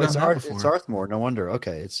 Yeah, never it's done that before. It's Arthmore. No wonder.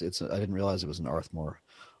 Okay, it's. I didn't realize it was an Arthmore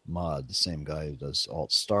mod. The same guy who does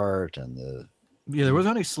Alt Start and the. Yeah, there was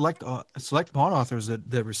only select mod authors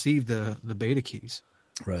that received the beta keys.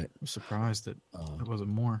 Right. I'm surprised that it wasn't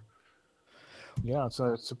more. Yeah,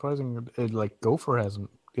 it's surprising. Like Gopher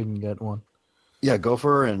didn't get one. Yeah,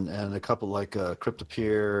 Gopher and a couple like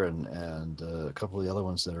Cryptopeer and a couple of the other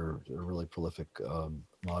ones that are really prolific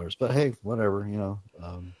modders. But hey, whatever, you know.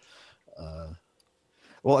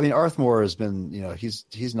 Well, I mean, Arthmore has been, you know,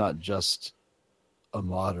 he's not just a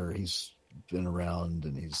modder. He's been around,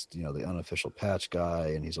 and he's, you know, the unofficial patch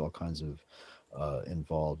guy, and he's all kinds of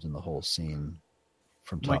involved in the whole scene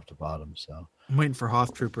from top to bottom. So I'm waiting for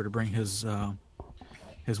Hoth Trooper to bring his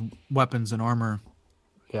weapons and armor,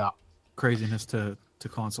 craziness to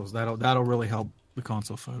consoles. That'll really help the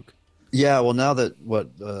console folk. Yeah, well, now that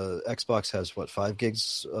Xbox has 5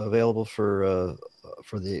 gigs available for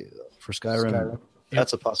Skyrim.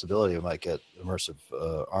 That's a possibility. We might get immersive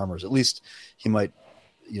armors. At least he might,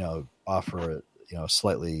 you know, offer it, you know, a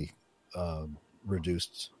slightly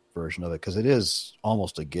reduced version of it, because it is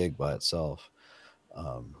almost a gig by itself.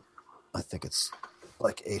 I think it's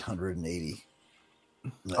like 880.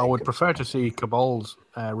 I would prefer to see Cabal's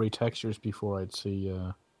retextures before I'd see.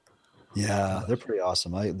 Yeah, they're pretty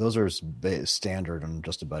awesome. Those are standard on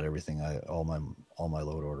just about everything. All my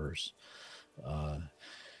load orders.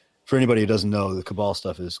 For anybody who doesn't know, the Cabal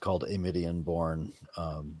stuff is called Amidian Born.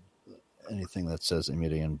 Anything that says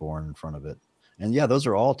Amidian Born in front of it, and yeah, those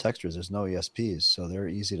are all textures. There's no ESPs, so they're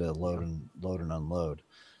easy to load and unload.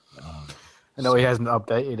 I know he hasn't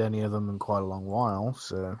updated any of them in quite a long while,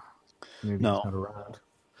 so maybe he's not around.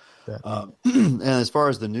 And as far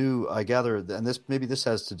as the new, I gather, and this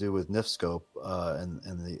has to do with NIFScope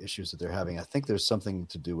and the issues that they're having. I think there's something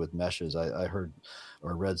to do with meshes. I heard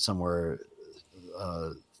or read somewhere,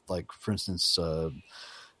 like for instance,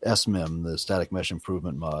 SMIM, the static mesh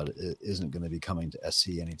improvement mod, isn't going to be coming to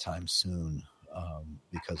SC anytime soon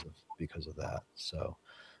because of that. So,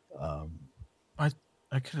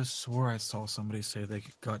 I could have swore I saw somebody say they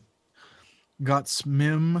got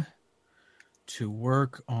SMIM to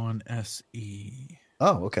work on SE.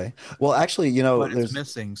 Oh, okay. Well, actually, you know, there's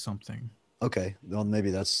missing something. Okay, well,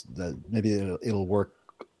 maybe maybe it'll work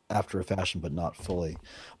after a fashion, but not fully.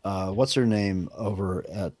 What's her name over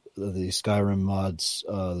at the Skyrim mods,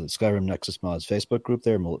 Skyrim Nexus mods Facebook group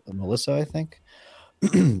there? Melissa, I think.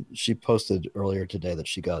 She posted earlier today that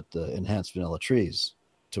she got enhanced vanilla trees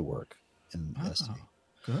to work in SE.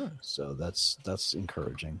 Good. So that's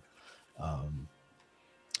encouraging.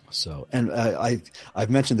 So, and I've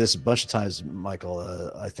mentioned this a bunch of times,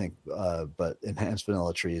 Michael, I think, but Enhanced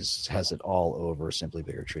Vanilla Trees has it all over Simply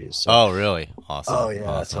Bigger Trees. So, oh, really? Awesome. Oh, yeah,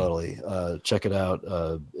 awesome. Totally. Check it out.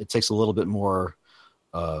 It takes a little bit more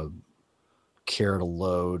care to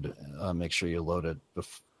load. Make sure you load it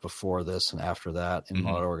before this and after that in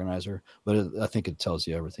Mod Organizer. But I think it tells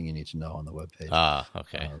you everything you need to know on the webpage. Ah,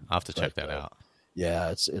 okay. I'll have to check that out.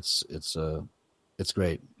 Yeah, it's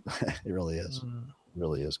great. It really is.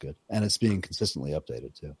 Really is good, and it's being consistently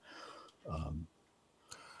updated too.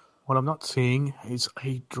 What I'm not seeing is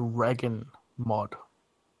a dragon mod.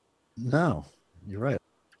 No, you're right.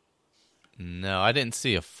 No, I didn't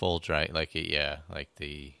see a full dragon. Like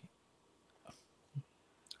the.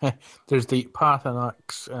 There's the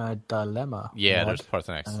Parthenax Dilemma. Yeah, mod, there's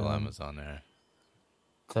Parthenax Dilemmas on there.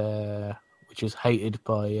 Which is hated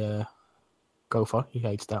by Gopher. He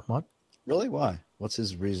hates that mod. Really? Why? What's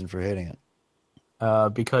his reason for hating it?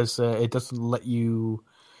 Because it doesn't let you.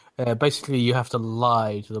 Basically, you have to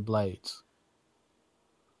lie to the blades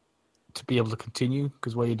to be able to continue.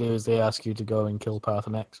 Because what you do is they ask you to go and kill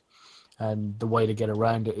Parthenax, and the way to get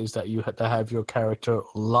around it is that you have to have your character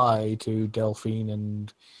lie to Delphine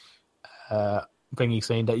and Bingy,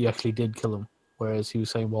 saying that you actually did kill him. Whereas he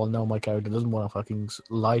was saying, "Well, no, my character doesn't want to fucking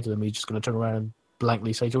lie to them. He's just going to turn around and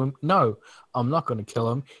blankly say to him, no, I'm not going to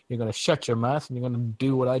kill him. You're going to shut your mouth and you're going to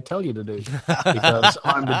do what I tell you to do. Because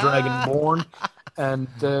I'm the Dragonborn and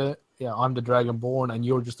I'm the Dragonborn and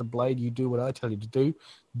you're just a blade. You do what I tell you to do.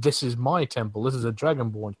 This is my temple. This is a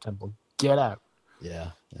Dragonborn temple. Get out."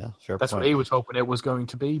 Yeah, fair That's point. what he was hoping it was going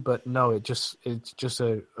to be, but no, it's just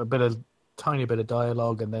a tiny bit of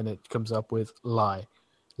dialogue, and then it comes up with lie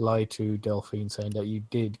to Delphine, saying that you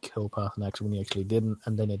did kill Parthenax when you actually didn't,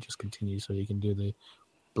 and then it just continues so you can do the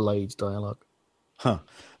Blades dialogue. Huh.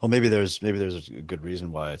 Well, maybe there's a good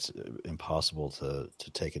reason why it's impossible to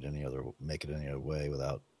make it any other way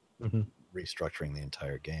without restructuring the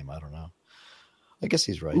entire game. I don't know. I guess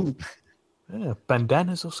he's right. Ooh. Yeah,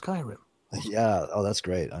 Bandanas of Skyrim. Yeah. Oh, that's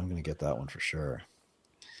great. I'm going to get that one for sure.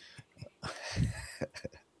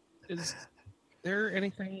 Is there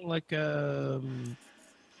anything like immersive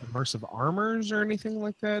armors or anything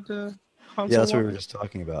like that? Yeah, that's what we were just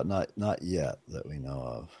talking about. Not yet that we know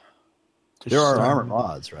of. There are armor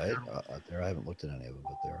mods, right? There, I haven't looked at any of them,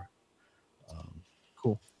 but there are.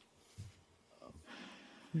 Cool.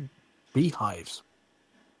 Beehives.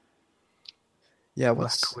 Yeah,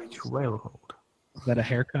 what's Black Ridge Railroad? Is that a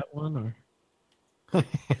haircut one or?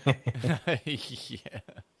 Yeah.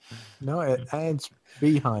 No, it adds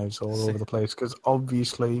beehives all over the place because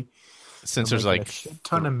obviously, since there's like a shit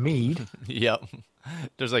ton of mead. Yep.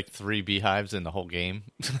 There's like 3 beehives in the whole game.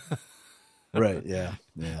 Right. Yeah.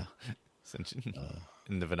 Yeah. Since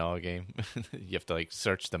in the vanilla game, you have to like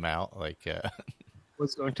search them out. Like,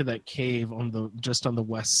 was going to that cave on the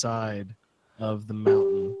west side of the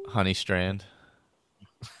mountain. Honey Strand.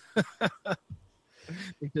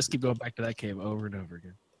 We just keep going back to that cave over and over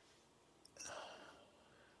again.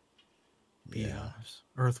 Beehives.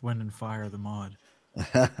 Earth, Wind, and Fire, the mod.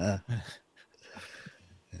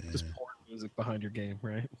 Just pour music behind your game,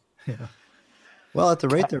 right? Yeah. Well, at the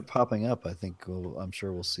rate they're popping up, I think I'm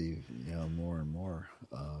sure we'll see more and more.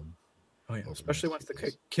 Oh yeah, especially once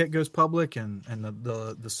the kit goes public and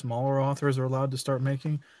the smaller authors are allowed to start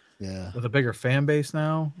making. Yeah, with a bigger fan base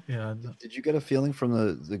now. Yeah. Did you get a feling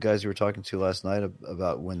from the guys you were talking to last night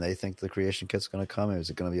about when they think the creation kit's going to come?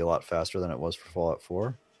 Is it going to be a lot faster than it was for Fallout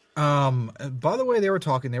 4? By the way, they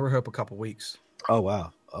were hope a couple weeks. Oh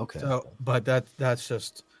wow. Okay. So, but that's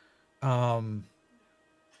just that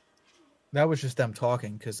was just them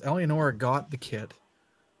talking because Eleonora got the kit.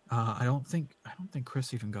 I don't think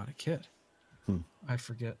Chris even got a kit. I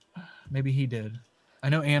forget. Maybe he did. I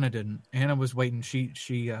know Anna didn't. Anna was waiting. She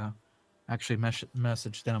actually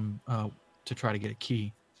messaged them to try to get a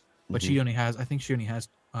key, but she only has. I think she only has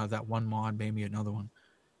that one mod, maybe another one.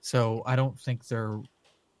 So I don't think they're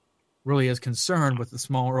really as concerned with the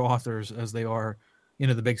smaller authors as they are,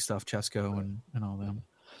 the big stuff, Chesco and all them.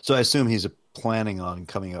 So I assume he's planning on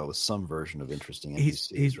coming out with some version of interesting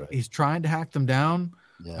NPCs, right? He's trying to hack them down.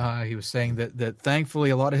 Yeah. He was saying that thankfully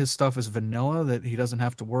a lot of his stuff is vanilla, that he doesn't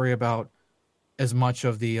have to worry about as much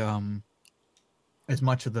of the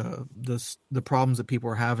problems that people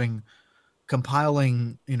are having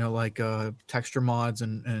compiling, texture mods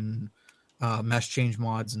and mesh change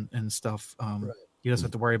mods and stuff. Right. He doesn't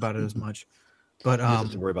have to worry about it as much. But he doesn't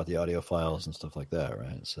have to worry about the audio files and stuff like that,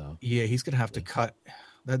 right? So yeah, he's gonna have to cut.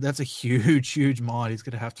 That's a huge mod. He's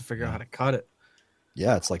gonna have to figure out how to cut it.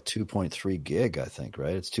 Yeah, it's like 2.3 gig, I think,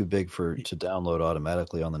 right? It's too big to download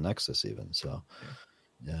automatically on the Nexus, even. So,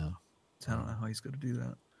 yeah. I don't know how he's going to do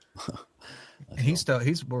that. And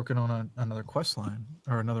he's working on another quest line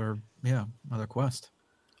or another quest.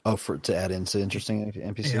 Oh, to add into interesting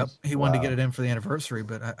NPCs. Yep, he wanted to get it in for the anniversary,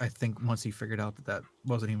 but I think once he figured out that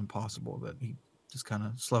wasn't even possible, that he just kind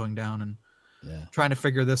of slowing down and trying to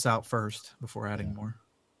figure this out first before adding more.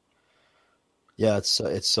 Yeah, it's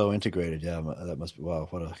so integrated. Yeah, that must be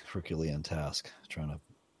what a Herculean task trying to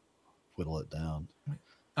whittle it down.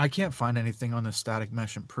 I can't find anything on the static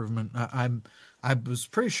mesh improvement. I was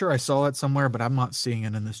pretty sure I saw it somewhere, but I'm not seeing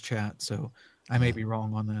it in this chat, so I may be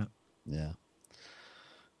wrong on that. Yeah.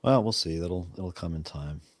 Well, we'll see. It'll come in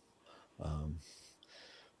time.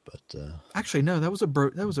 But actually, no, I think that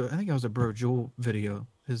was a Bro Jewel video.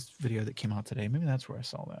 His video that came out today. Maybe that's where I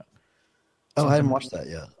saw that. Oh, I haven't watched that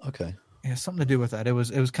yet. Okay. Yeah, something to do with that. It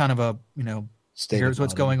was kind of a here's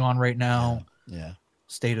what's going on right now. Yeah.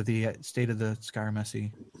 State of the Skyrim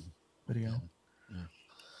Messy video. Yeah.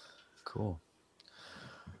 Cool.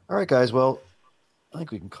 All right, guys. Well, I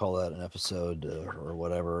think we can call that an episode or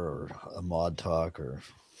whatever, or a mod talk, or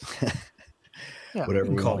whatever we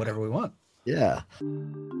can call whatever we want. Yeah.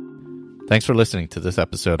 Thanks for listening to this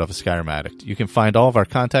episode of Skyrim Addict. You can find all of our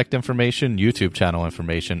contact information, YouTube channel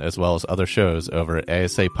information, as well as other shows over at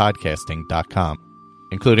asapodcasting.com,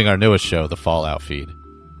 including our newest show, The Fallout Feed.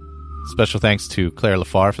 Special thanks to Claire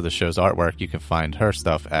Lafar for the show's artwork. You can find her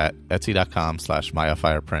stuff at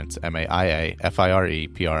etsy.com/MayaFirePrints,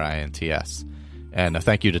 MayaFirePrints. And a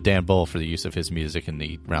thank you to Dan Bull for the use of his music in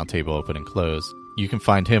the Roundtable Open and Close. You can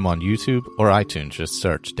find him on YouTube or iTunes. Just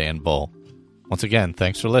search Dan Bull. Once again,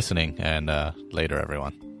 thanks for listening, and later,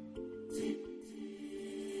 everyone.